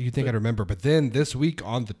 you'd think I'd remember. But then this week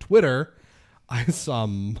on the Twitter, I saw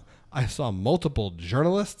multiple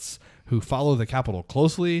journalists who follow the Capitol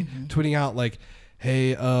closely tweeting out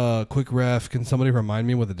hey, quick ref, can somebody remind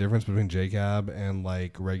me what the difference between JCAB and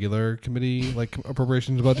regular committee,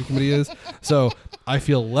 appropriations and budget committee is? So I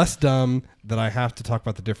feel less dumb that I have to talk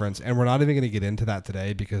about the difference. And we're not even going to get into that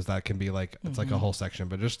today because that can be it's a whole section,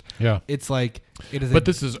 but just, it's it is. But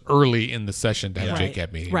this is early in the session to have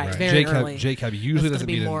JCAB meeting. Right. Very early. JCAB usually doesn't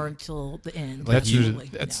be meet more until the end. That's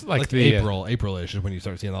April-ish is when you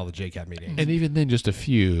start seeing all the JCAB meetings. And even then just a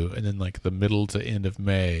few, and then the middle to end of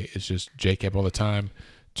May is just JCAB all the time.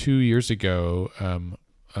 2 years ago,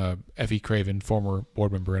 Effie Craven, former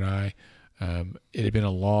board member, and I, it had been a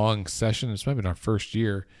long session. It's maybe been our first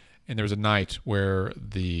year, and there was a night where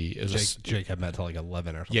JCAB met till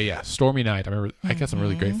 11 or something. Yeah, stormy night. I remember I got some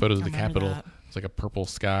really great photos of the Capitol. That. It's a purple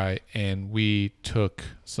sky, and we took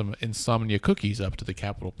some insomnia cookies up to the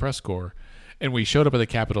Capitol press corps, and we showed up at the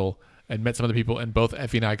Capitol and met some of the people, and both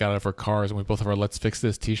Effie and I got out of our cars, and we both have our Let's Fix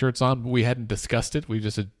This t-shirts on, but we hadn't discussed it. We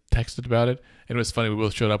just had texted about it, and it was funny. We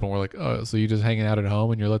both showed up, and we're like, oh, so you just hanging out at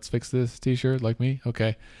home in your Let's Fix This t-shirt like me?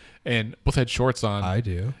 Okay. And both had shorts on. I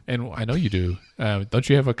do. And I know you do. Don't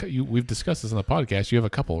you have we've discussed this on the podcast. You have a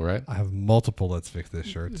couple, right? I have multiple Let's Fix This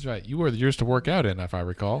shirts. That's right. You wear yours to work out in, if I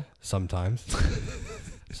recall. Sometimes.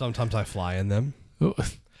 Sometimes I fly in them.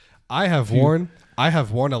 I have worn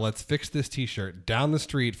a Let's Fix This t-shirt down the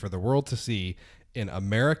street for the world to see in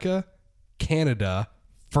America, Canada,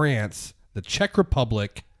 France, the Czech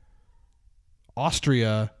Republic,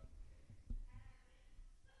 Austria.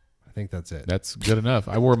 I think that's it. That's good enough.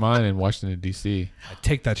 I wore mine in Washington, D.C. I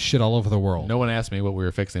take that shit all over the world. No one asked me what we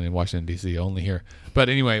were fixing in Washington, D.C., only here. But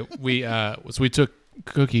anyway, we took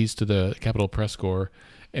cookies to the Capitol Press Corps,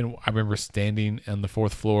 and I remember standing on the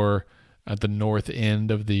fourth floor at the north end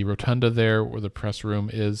of the rotunda there where the press room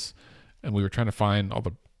is, and we were trying to find all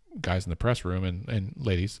the guys in the press room and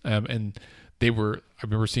ladies, and I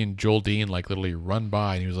remember seeing Joel Dean literally run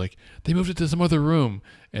by, and he was like, they moved it to some other room,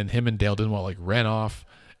 and him and Dale Denwall ran off,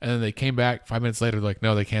 and then they came back 5 minutes later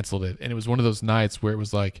no, they canceled it. And it was one of those nights where it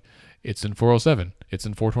was it's in 407, it's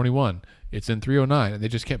in 421, it's in 309, and they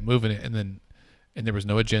just kept moving it, and there was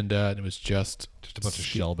no agenda, and it was just a bunch of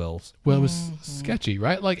shell bills. Well, it was sketchy,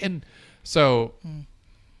 right? And so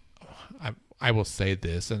I will say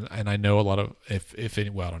this, and I know a lot of, if any,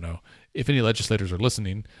 well, I don't know, if any legislators are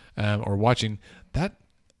listening or watching, that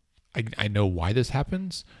I know why this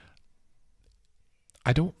happens.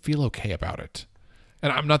 I don't feel okay about it.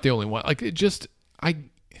 And I'm not the only one. If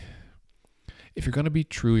you're going to be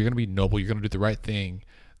true, you're going to be noble, you're going to do the right thing.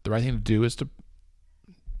 The right thing to do is to,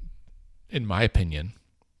 in my opinion,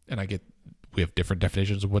 and I get we have different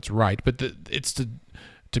definitions of what's right, but it's to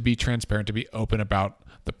be transparent, to be open about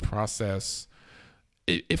the process.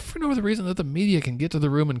 If for no other reason that the media can get to the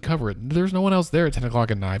room and cover it. There's no one else there at 10 o'clock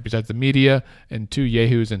at night besides the media and two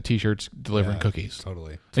yahoos in T-shirts delivering cookies.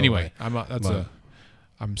 Totally. Anyway, I'm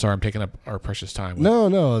sorry I'm taking up our precious time with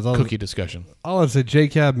No. It's all cookie discussion. All I'd say,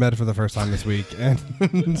 JCAB met for the first time this week, and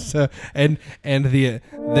they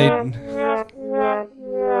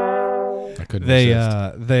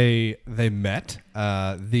met.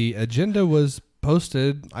 The agenda was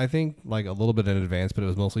posted, I think, a little bit in advance, but it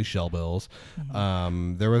was mostly shell bills.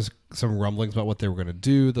 Mm-hmm. There was some rumblings about what they were going to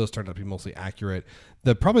do. Those turned out to be mostly accurate.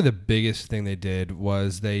 Probably the biggest thing they did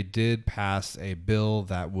was they did pass a bill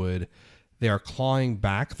that they are clawing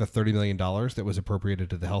back the $30 million that was appropriated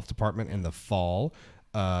to the health department in the fall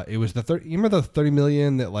It was the 30. You remember the 30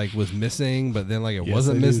 million that like was missing, but then like it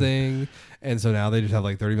wasn't missing, and so now they just have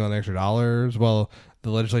like $30 million extra dollars. Well, the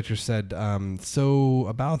legislature said, so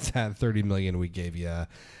about that 30 million we gave you,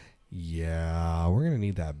 yeah, we're gonna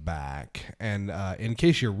need that back. And in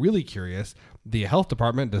case you're really curious, the health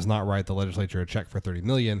department does not write the legislature a check for 30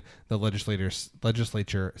 million. The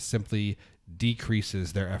legislature simply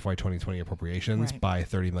decreases their FY 2020 appropriations by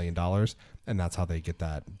 $30 million, and that's how they get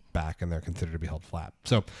that back, and they're considered to be held flat.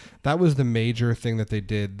 So that was the major thing that they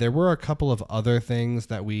did. There were a couple of other things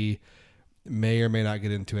that we may or may not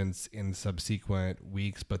get into in subsequent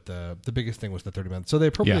weeks, but the biggest thing was the 30 million. So they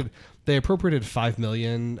appropriated $5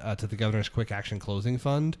 million to the governor's Quick Action Closing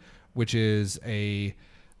Fund, which is the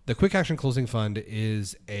Quick Action Closing Fund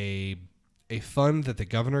is a fund that the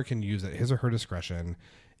governor can use at his or her discretion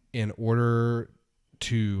in order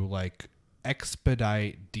to like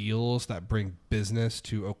expedite deals that bring business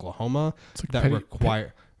to Oklahoma that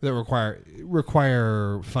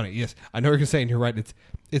require funding. Yes, I know what you're saying. You're right.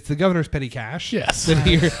 It's the governor's petty cash. Yes, that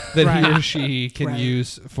he or she can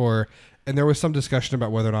use for. And there was some discussion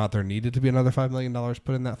about whether or not there needed to be another $5 million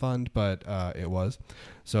put in that fund, but it was.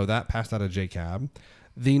 So that passed out of JCAB.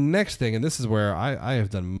 The next thing, and this is where I have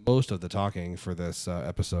done most of the talking for this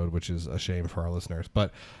episode, which is a shame for our listeners.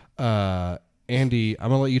 But Andy, I'm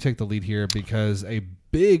going to let you take the lead here because a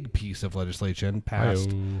big piece of legislation passed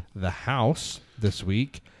the House this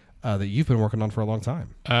week that you've been working on for a long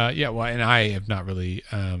time. Yeah, well, and I have not really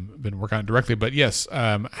been working on it directly, but yes,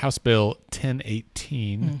 House Bill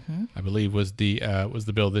 1018, I believe, was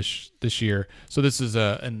the bill this year. So this is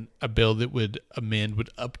a bill that would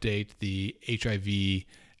update the HIV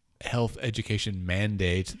health education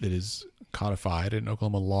mandate that is codified in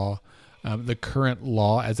Oklahoma law. The current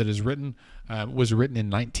law, as it is written, was written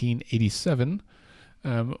in 1987,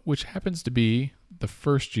 which happens to be the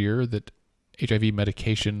first year that HIV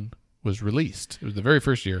medication was released. It was the very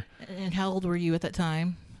first year. And how old were you at that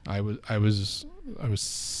time? I was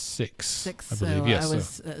 6. I believe. So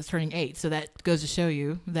yes, I was turning 8. So that goes to show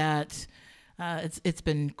you that it's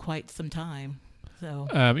been quite some time. So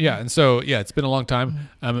it's been a long time.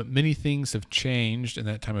 Many things have changed in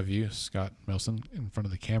that time of use. Scott Melson in front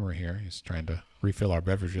of the camera here. He's trying to refill our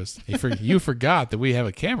beverages. You forgot that we have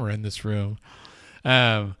a camera in this room.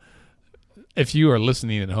 If you are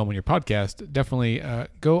listening at home on your podcast, definitely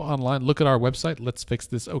go online, look at our website,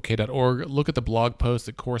 letsfixthisok.org. Look at the blog post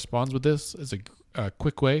that corresponds with this. It's a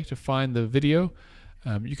quick way to find the video.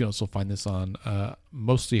 You can also find this on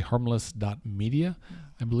mostlyharmless.media,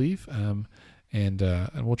 I believe. And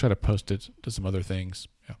we'll try to post it to some other things.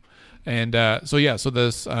 Yeah. And so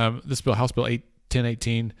this bill, House Bill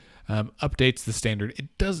 1018, updates the standard.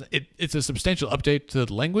 It's a substantial update to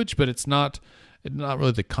the language, but it's not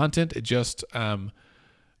really the content. It just updates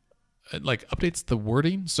the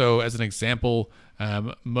wording. So as an example,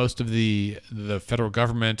 most of the federal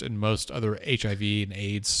government and most other HIV and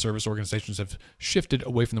AIDS service organizations have shifted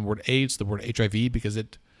away from the word AIDS to the word HIV because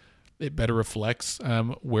it better reflects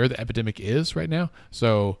where the epidemic is right now.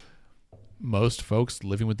 So most folks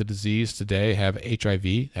living with the disease today have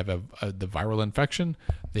HIV, have the viral infection.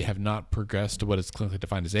 They have not progressed to what is clinically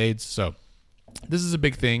defined as AIDS. So this is a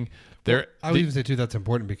big thing. I would even say, too, that's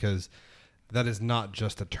important because that is not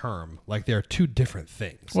just a term. Like, there are two different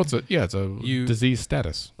things. Well, it's a disease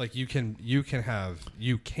status. Like, you can,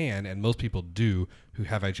 and most people do who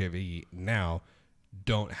have HIV now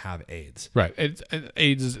don't have AIDS. Right.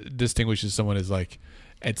 AIDS distinguishes someone as, like,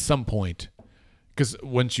 at some point, because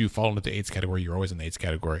once you fall into the AIDS category, you're always in the AIDS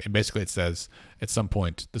category. And basically it says at some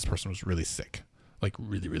point this person was really sick, like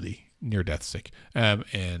really, really near death sick.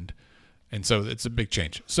 And so it's a big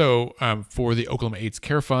change. So for the Oklahoma AIDS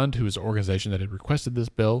Care Fund, who is an organization that had requested this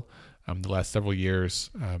bill the last several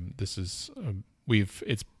years, it's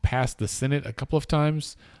passed the Senate a couple of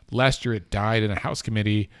times. Last year it died in a House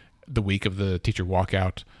committee the week of the teacher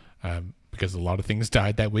walkout because a lot of things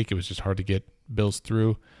died that week. It was just hard to get bills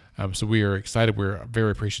through. So we are excited. We're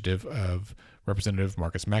very appreciative of Representative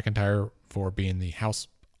Marcus McIntyre for being the House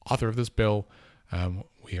author of this bill.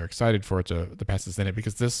 We are excited for it to pass the Senate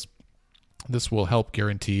because this will help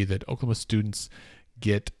guarantee that Oklahoma students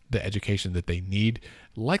get the education that they need,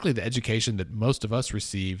 likely the education that most of us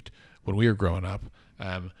received when we were growing up,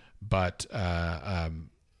 but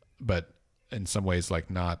in some ways,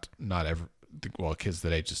 like not every, well, kids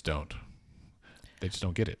today just don't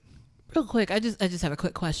get it. Real quick, I just have a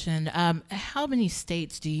quick question. How many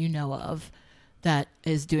states do you know of that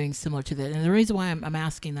is doing similar to that? And the reason why I'm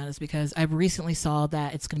asking that is because I recently saw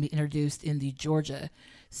that it's going to be introduced in the Georgia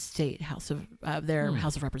State House of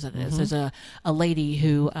Representatives. Mm-hmm. There's a lady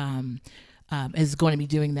who is going to be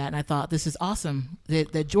doing that. And I thought this is awesome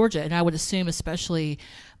that Georgia, and I would assume especially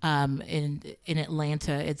in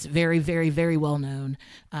Atlanta, it's very, very, very well known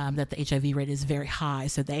that the HIV rate is very high.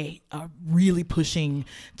 So they are really pushing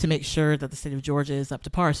to make sure that the state of Georgia is up to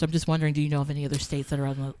par. So I'm just wondering, do you know of any other states that are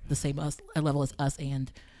on the same level as us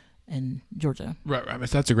and Georgia? Right.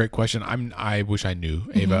 That's a great question. I wish I knew,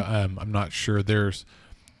 Ava. I'm not sure. There's,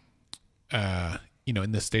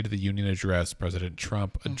 in the State of the Union address, President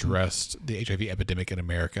Trump addressed the HIV epidemic in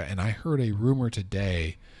America, and I heard a rumor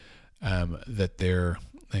today that there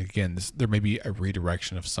may be a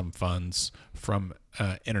redirection of some funds from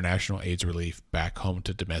international AIDS relief back home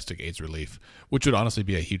to domestic AIDS relief, which would honestly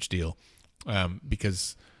be a huge deal,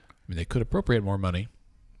 because they could appropriate more money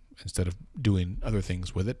instead of doing other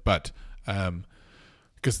things with it, but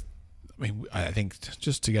because I think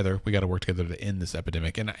just together we got to work together to end this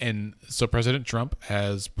epidemic, and so President Trump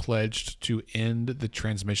has pledged to end the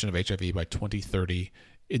transmission of HIV by 2030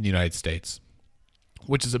 in the United States,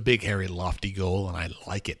 which is a big, hairy, lofty goal, and I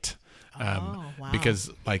like it. Wow.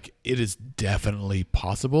 Because it is definitely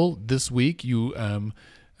possible. This week,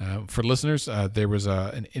 for listeners, there was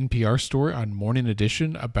an NPR story on Morning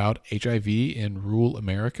Edition about HIV in rural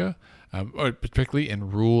America, or particularly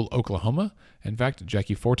in rural Oklahoma. In fact,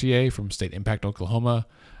 Jackie Fortier from State Impact Oklahoma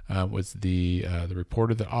was the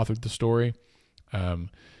reporter that authored the story.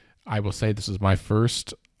 I will say this is my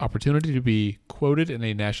first opportunity to be quoted in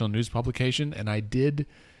a national news publication, and I did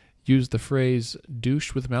use the phrase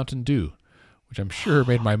 "douche with Mountain Dew," which I'm sure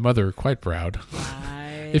made my mother quite proud.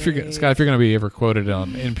 If you're going to be ever quoted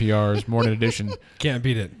on NPR's Morning Edition, can't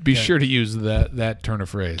beat it. Be sure to use that turn of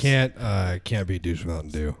phrase. Can't be douche with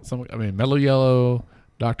Mountain Dew. Mellow Yellow,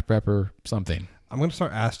 Dr. Pepper, something. I'm going to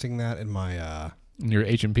start asking that in my in your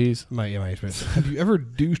H&Ps. My H&Ps. Have you ever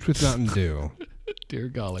douched with Mountain Dew? Dear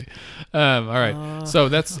golly. All right. So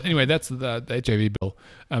that's the HIV bill.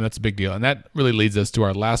 That's a big deal. And that really leads us to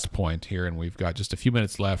our last point here, and we've got just a few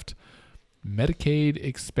minutes left. Medicaid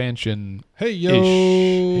expansion. Hey, yo.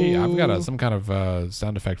 Hey, I've got some kind of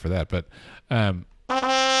sound effect for that, but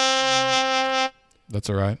that's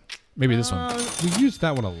all right. Maybe this one. We use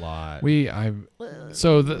that one a lot.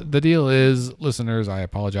 So the deal is, listeners, I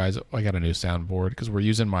apologize. I got a new soundboard because we're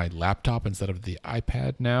using my laptop instead of the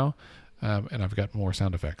iPad now. And I've got more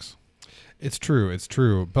sound effects. It's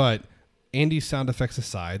true. But Andy's sound effects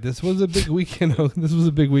aside, this was a big week in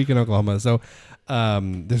Oklahoma. So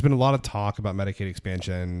there's been a lot of talk about Medicaid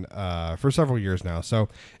expansion for several years now. So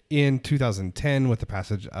in 2010, with the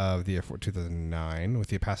passage of 2009, with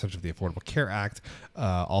the passage of the Affordable Care Act,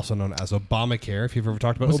 also known as Obamacare. If you've ever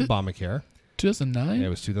talked about Obamacare. 2009? Yeah, it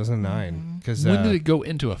was 2009. When did it go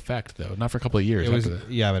into effect, though? Not for a couple of years. But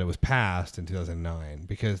it was passed in 2009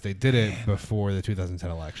 because they did it before the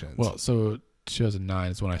 2010 elections. Well, so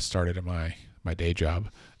 2009 is when I started at my day job,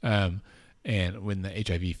 and when the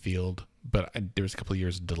HIV field, but there was a couple of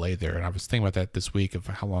years of delay there, and I was thinking about that this week of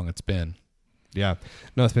how long it's been. Yeah.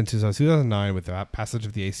 No, it's been 2009 with the passage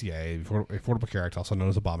of the ACA, Affordable Care Act, also known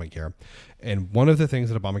as Obamacare. And one of the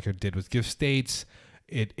things that Obamacare did was give states...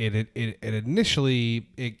 It initially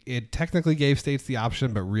technically gave states the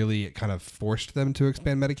option, but really it kind of forced them to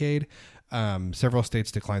expand Medicaid. Several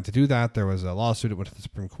states declined to do that. There was a lawsuit that went to the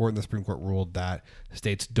Supreme Court, and the Supreme Court ruled that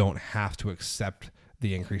states don't have to accept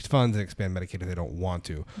the increased funds and expand Medicaid if they don't want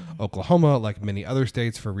to. Mm-hmm. Oklahoma, like many other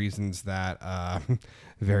states, for reasons that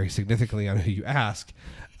vary significantly on who you ask,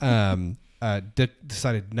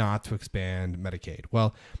 decided not to expand Medicaid.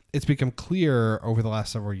 Well, it's become clear over the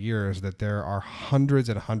last several years that there are hundreds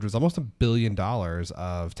and hundreds, almost $1 billion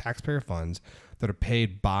of taxpayer funds that are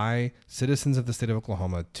paid by citizens of the state of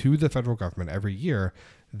Oklahoma to the federal government every year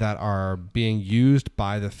that are being used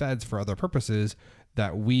by the feds for other purposes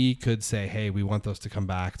that we could say, hey, we want those to come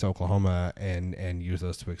back to Oklahoma and use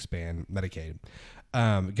those to expand Medicaid.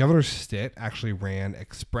 Governor Stitt actually ran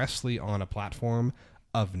expressly on a platform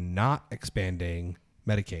of not expanding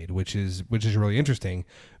Medicaid, which is really interesting,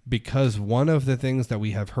 because one of the things that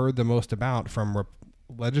we have heard the most about from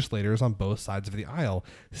legislators on both sides of the aisle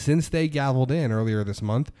since they gavelled in earlier this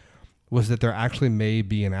month was that there actually may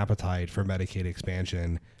be an appetite for Medicaid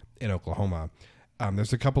expansion in Oklahoma.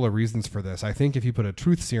 There's a couple of reasons for this. I think if you put a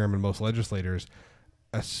truth serum in most legislators,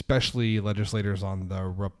 especially legislators on the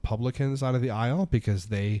Republican side of the aisle, because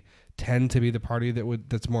they tend to be the party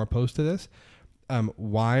that's more opposed to this.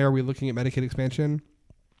 Why are we looking at Medicaid expansion?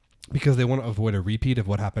 Because they want to avoid a repeat of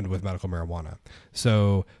what happened with medical marijuana.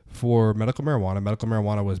 So for medical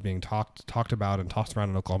marijuana was being talked about and tossed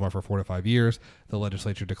around in Oklahoma for 4 to 5 years. The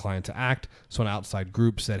legislature declined to act. So an outside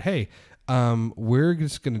group said, hey, We're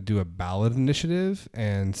just going to do a ballot initiative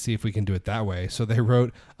and see if we can do it that way. So they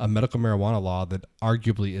wrote a medical marijuana law that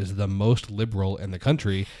arguably is the most liberal in the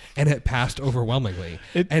country, and it passed overwhelmingly.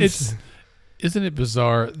 Isn't it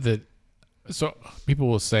bizarre that so people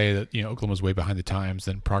will say that Oklahoma's way behind the times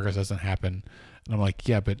and progress doesn't happen, and I'm like,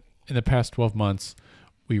 yeah, but in the past 12 months,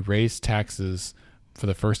 we raised taxes for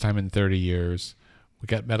the first time in 30 years. We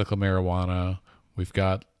got medical marijuana. We've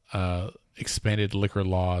got expanded liquor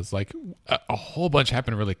laws. Like a whole bunch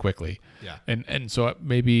happened really quickly. Yeah. And so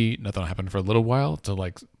maybe nothing will happen for a little while to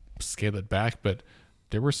like scale it back, but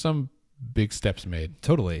there were some big steps made.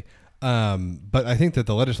 Totally. But I think that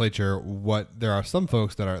the legislature, there are some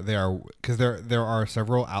folks that because there are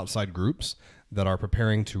several outside groups that are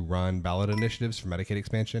preparing to run ballot initiatives for Medicaid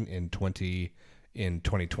expansion in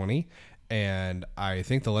 2020. And I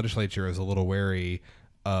think the legislature is a little wary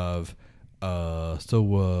of,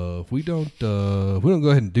 if we don't go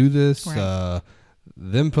ahead and do this, right.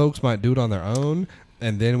 Them folks might do it on their own,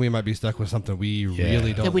 and then we might be stuck with something we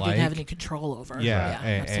really don't like. That we didn't have any control over. Yeah,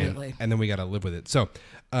 absolutely. And then we got to live with it. So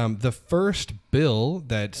the first bill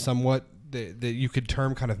that that you could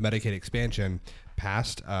term kind of Medicaid expansion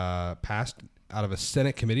passed out of a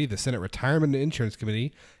Senate committee, the Senate Retirement and Insurance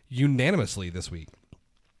Committee, unanimously this week.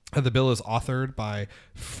 The bill is authored by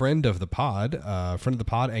friend of the pod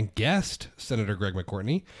and guest Senator Greg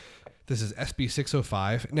McCourtney. This is SB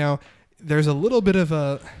 605. Now, there's a little bit of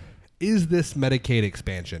is this Medicaid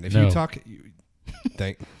expansion? If no. you talk,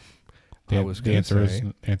 the answer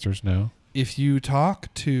is no. If you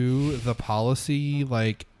talk to the policy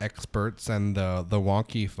experts and the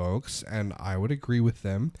wonky folks, and I would agree with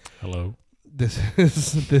them. Hello. This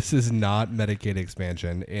is not Medicaid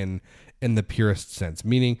expansion in the purest sense,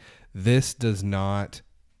 meaning this bill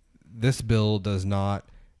does not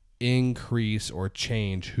increase or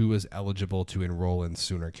change who is eligible to enroll in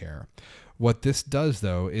Sooner Care. What this does,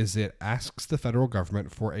 though, is it asks the federal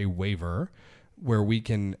government for a waiver where we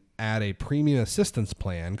can add a premium assistance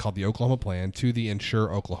plan called the Oklahoma Plan to the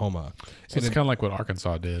Insure Oklahoma. So it's kind of like what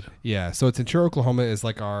Arkansas did. Yeah, so it's Insure Oklahoma is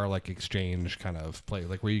like our exchange kind of place,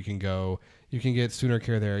 like where you can go, you can get Sooner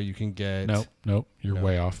Care there, you can get... Nope, you're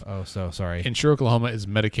way off. Oh, so sorry. Insure Oklahoma is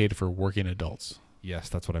Medicaid for working adults. Yes,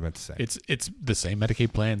 that's what I meant to say. It's the same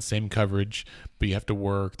Medicaid plan, same coverage, but you have to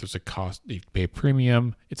work. There's a cost. You pay a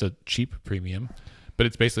premium. It's a cheap premium, but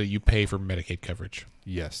it's basically you pay for Medicaid coverage.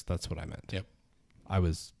 Yes, that's what I meant. Yep. I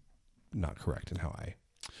was not correct in how I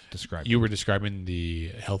described You were describing the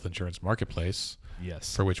health insurance marketplace.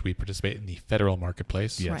 Yes. For which we participate in the federal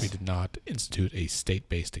marketplace. Yes. Right. We did not institute a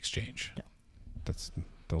state-based exchange. Yeah.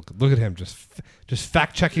 Look at him just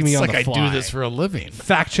fact checking me on the fly. It's like I do this for a living.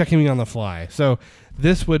 Fact checking me on the fly. So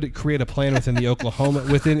this would create a plan within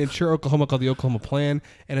within Insure Oklahoma called the Oklahoma Plan,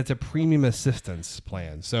 and it's a premium assistance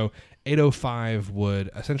plan. So 805 would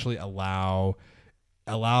essentially allow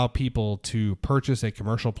people to purchase a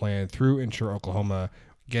commercial plan through Insure Oklahoma,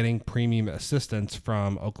 getting premium assistance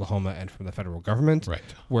from Oklahoma and from the federal government, right?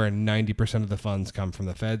 Where 90% of the funds come from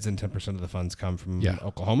the feds and 10% of the funds come from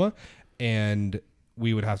Oklahoma, and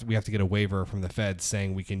we have to get a waiver from the feds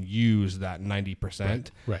saying we can use that 90%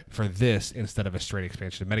 for this instead of a straight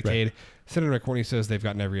expansion of Medicaid. Right. Senator McCourtney says they've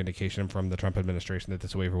gotten every indication from the Trump administration that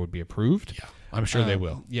this waiver would be approved. Yeah, I'm sure they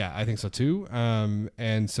will. Yeah, I think so too.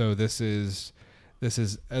 And so this is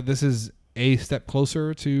a step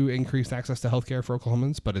closer to increased access to healthcare for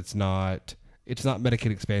Oklahomans, but it's not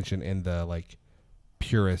Medicaid expansion in the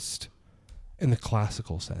purest, in the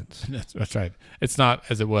classical sense. That's right. It's not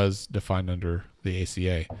as it was defined under the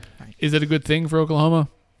ACA. Right. Is it a good thing for Oklahoma?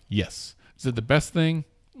 Yes. Is it the best thing?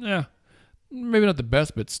 Yeah. Maybe not the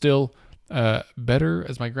best, but still better,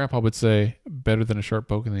 as my grandpa would say, better than a sharp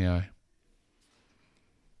poke in the eye.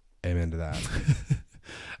 Amen to that.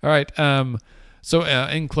 All right. So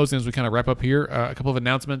in closing, as we kind of wrap up here, a couple of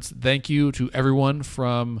announcements. Thank you to everyone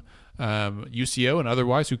from UCO and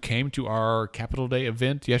otherwise who came to our Capitol Day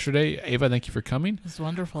event yesterday. Ava, thank you for coming. It was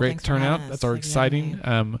wonderful. Great Thanks turnout. That's our exciting.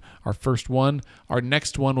 Our first one. Our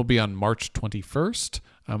next one will be on March 21st.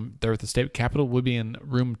 There at the state capitol. We'll be in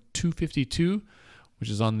room 252, which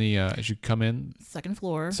is on the as you come in. Second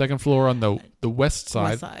floor on the west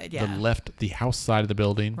side. Yeah. The house side of the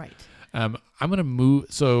building. Right. I'm going to move.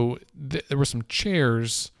 So there were some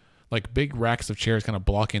chairs, like big racks of chairs kind of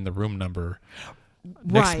blocking the room number.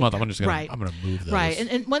 next month I'm just gonna move those. Right,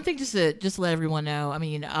 and one thing just to let everyone know. I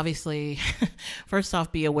mean, obviously, first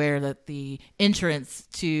off, be aware that the entrance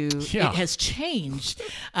to it has changed.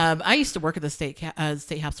 I used to work at the state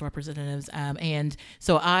House of Representatives, and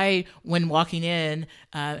so when walking in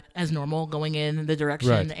as normal, going in the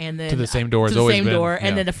direction, and then to the same door,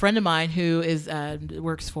 and then a friend of mine who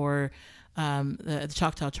works for the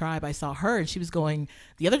Choctaw tribe, I saw her and she was going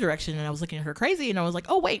the other direction, and I was looking at her crazy, and I was like,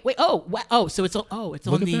 oh wait, so it's on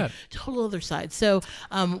the total other side. So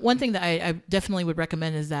one thing that I definitely would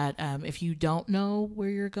recommend is that if you don't know where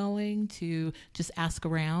you're going, to just ask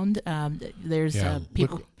around. There's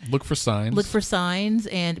people look for signs,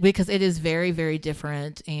 and because it is very, very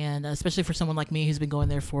different, and especially for someone like me who's been going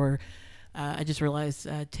there for I just realized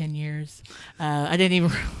 10 years. I didn't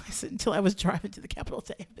even realize it until I was driving to the Capitol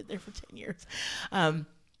today. I've been there for 10 years.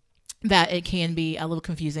 That it can be a little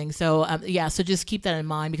confusing. So, so just keep that in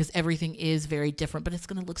mind, because everything is very different, but it's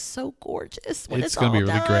going to look so gorgeous when it's going to be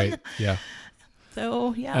really done. great. Yeah.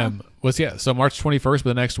 So, yeah. So March 21st,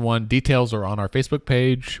 but the next one, details are on our Facebook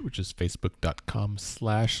page, which is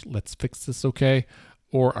facebook.com/Let's Fix This Okay,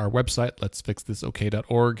 or our website,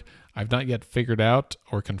 letsfixthisok.org. I've not yet figured out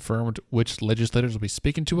or confirmed which legislators will be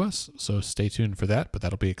speaking to us, so stay tuned for that, but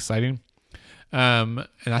that'll be exciting. And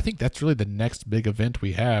I think that's really the next big event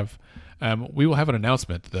we have. We will have an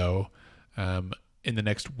announcement, though, in the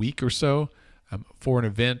next week or so for an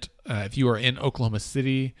event. If you are in Oklahoma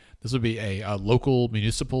City, this will be a local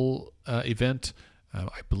municipal event,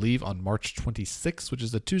 I believe on March 26th, which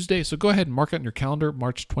is a Tuesday. So go ahead and mark it on your calendar,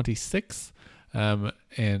 March 26th.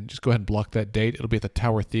 And just go ahead and block that date. It'll be at the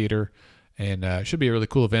Tower Theater, and it should be a really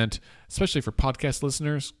cool event, especially for podcast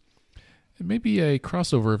listeners. It may be a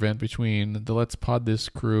crossover event between the Let's Pod This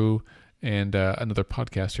crew and another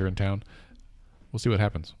podcast here in town. We'll see what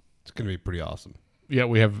happens. It's going to be pretty awesome. Yeah,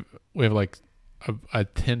 we have like a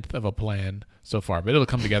tenth of a plan so far, but it'll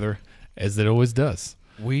come together as it always does.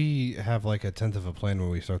 We have like a tenth of a plan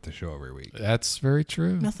when we start the show every week. That's very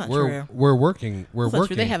true. That's not true. We're working. That's not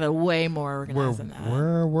true. They have it way more organized than that.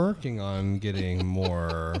 We're working on getting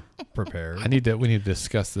more prepared. We need to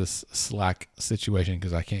discuss this Slack situation,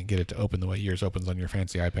 because I can't get it to open the way yours opens on your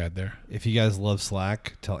fancy iPad there. If you guys love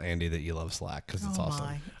Slack, tell Andy that you love Slack, because it's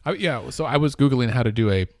awesome. So I was Googling how to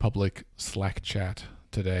do a public Slack chat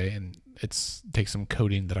today, and it takes some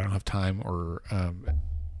coding that I don't have time or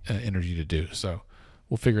energy to do. So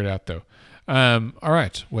we'll figure it out, though. All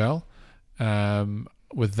right. Well,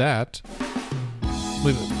 with that,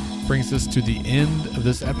 brings us to the end of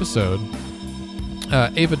this episode.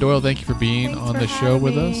 Ava Doyle, thank you for being on the show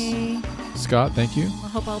with us. Scott, thank you. I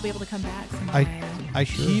hope I'll be able to come back sometime. I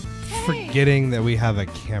keep forgetting that we have a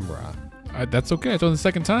camera. That's okay. It's only the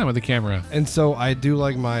second time with the camera. And so I do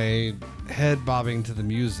like my head bobbing to the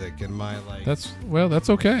music and my like. That's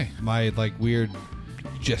okay. My like weird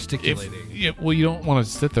gesticulating. You don't want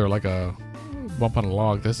to sit there like a bump on a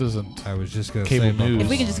log. This isn't. I was just gonna cable say news. If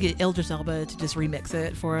we can just get Idris Elba to just remix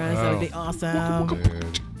it for us, that would be awesome.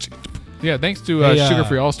 Yeah, thanks to Sugar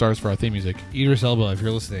Free All Stars for our theme music. Idris Elba, if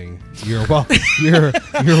you're listening, you're welcome. you're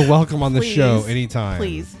welcome on the show anytime.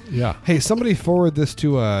 Please. Yeah. Hey, somebody forward this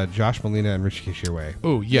to Josh Molina and Richie Shearway.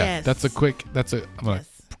 Oh yeah, yes. I'm gonna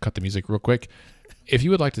cut the music real quick. If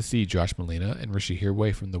you would like to see Josh Molina and Rishi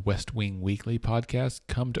Herway from the West Wing Weekly podcast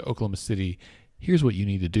come to Oklahoma City, here's what you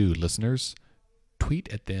need to do, listeners.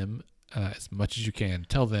 Tweet at them as much as you can.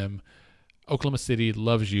 Tell them Oklahoma City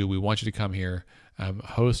loves you. We want you to come here.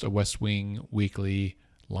 Host a West Wing Weekly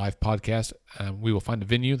live podcast. We will find a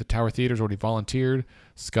venue. The Tower Theater's already volunteered.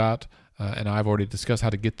 Scott and I have already discussed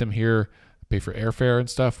how to get them here, pay for airfare and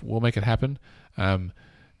stuff. We'll make it happen. And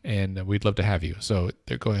we'd love to have you. So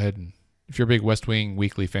go ahead and, if you're a big West Wing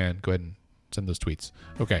Weekly fan, go ahead and send those tweets.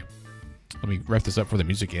 Okay, let me wrap this up before the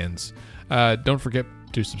music ends. Don't forget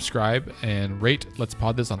to subscribe and rate Let's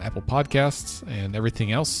Pod This on Apple Podcasts and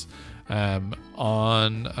everything else.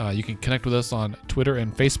 You can connect with us on Twitter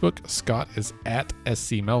and Facebook. Scott is at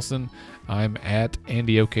SC Melson. I'm at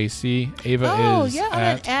Andy OKC. Ava is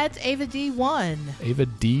at Ava D1. Ava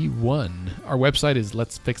D1. Our website is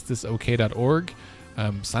letsfixthisok.org.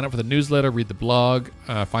 Sign up for the newsletter, read the blog,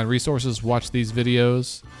 find resources, watch these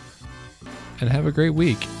videos, and have a great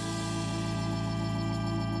week.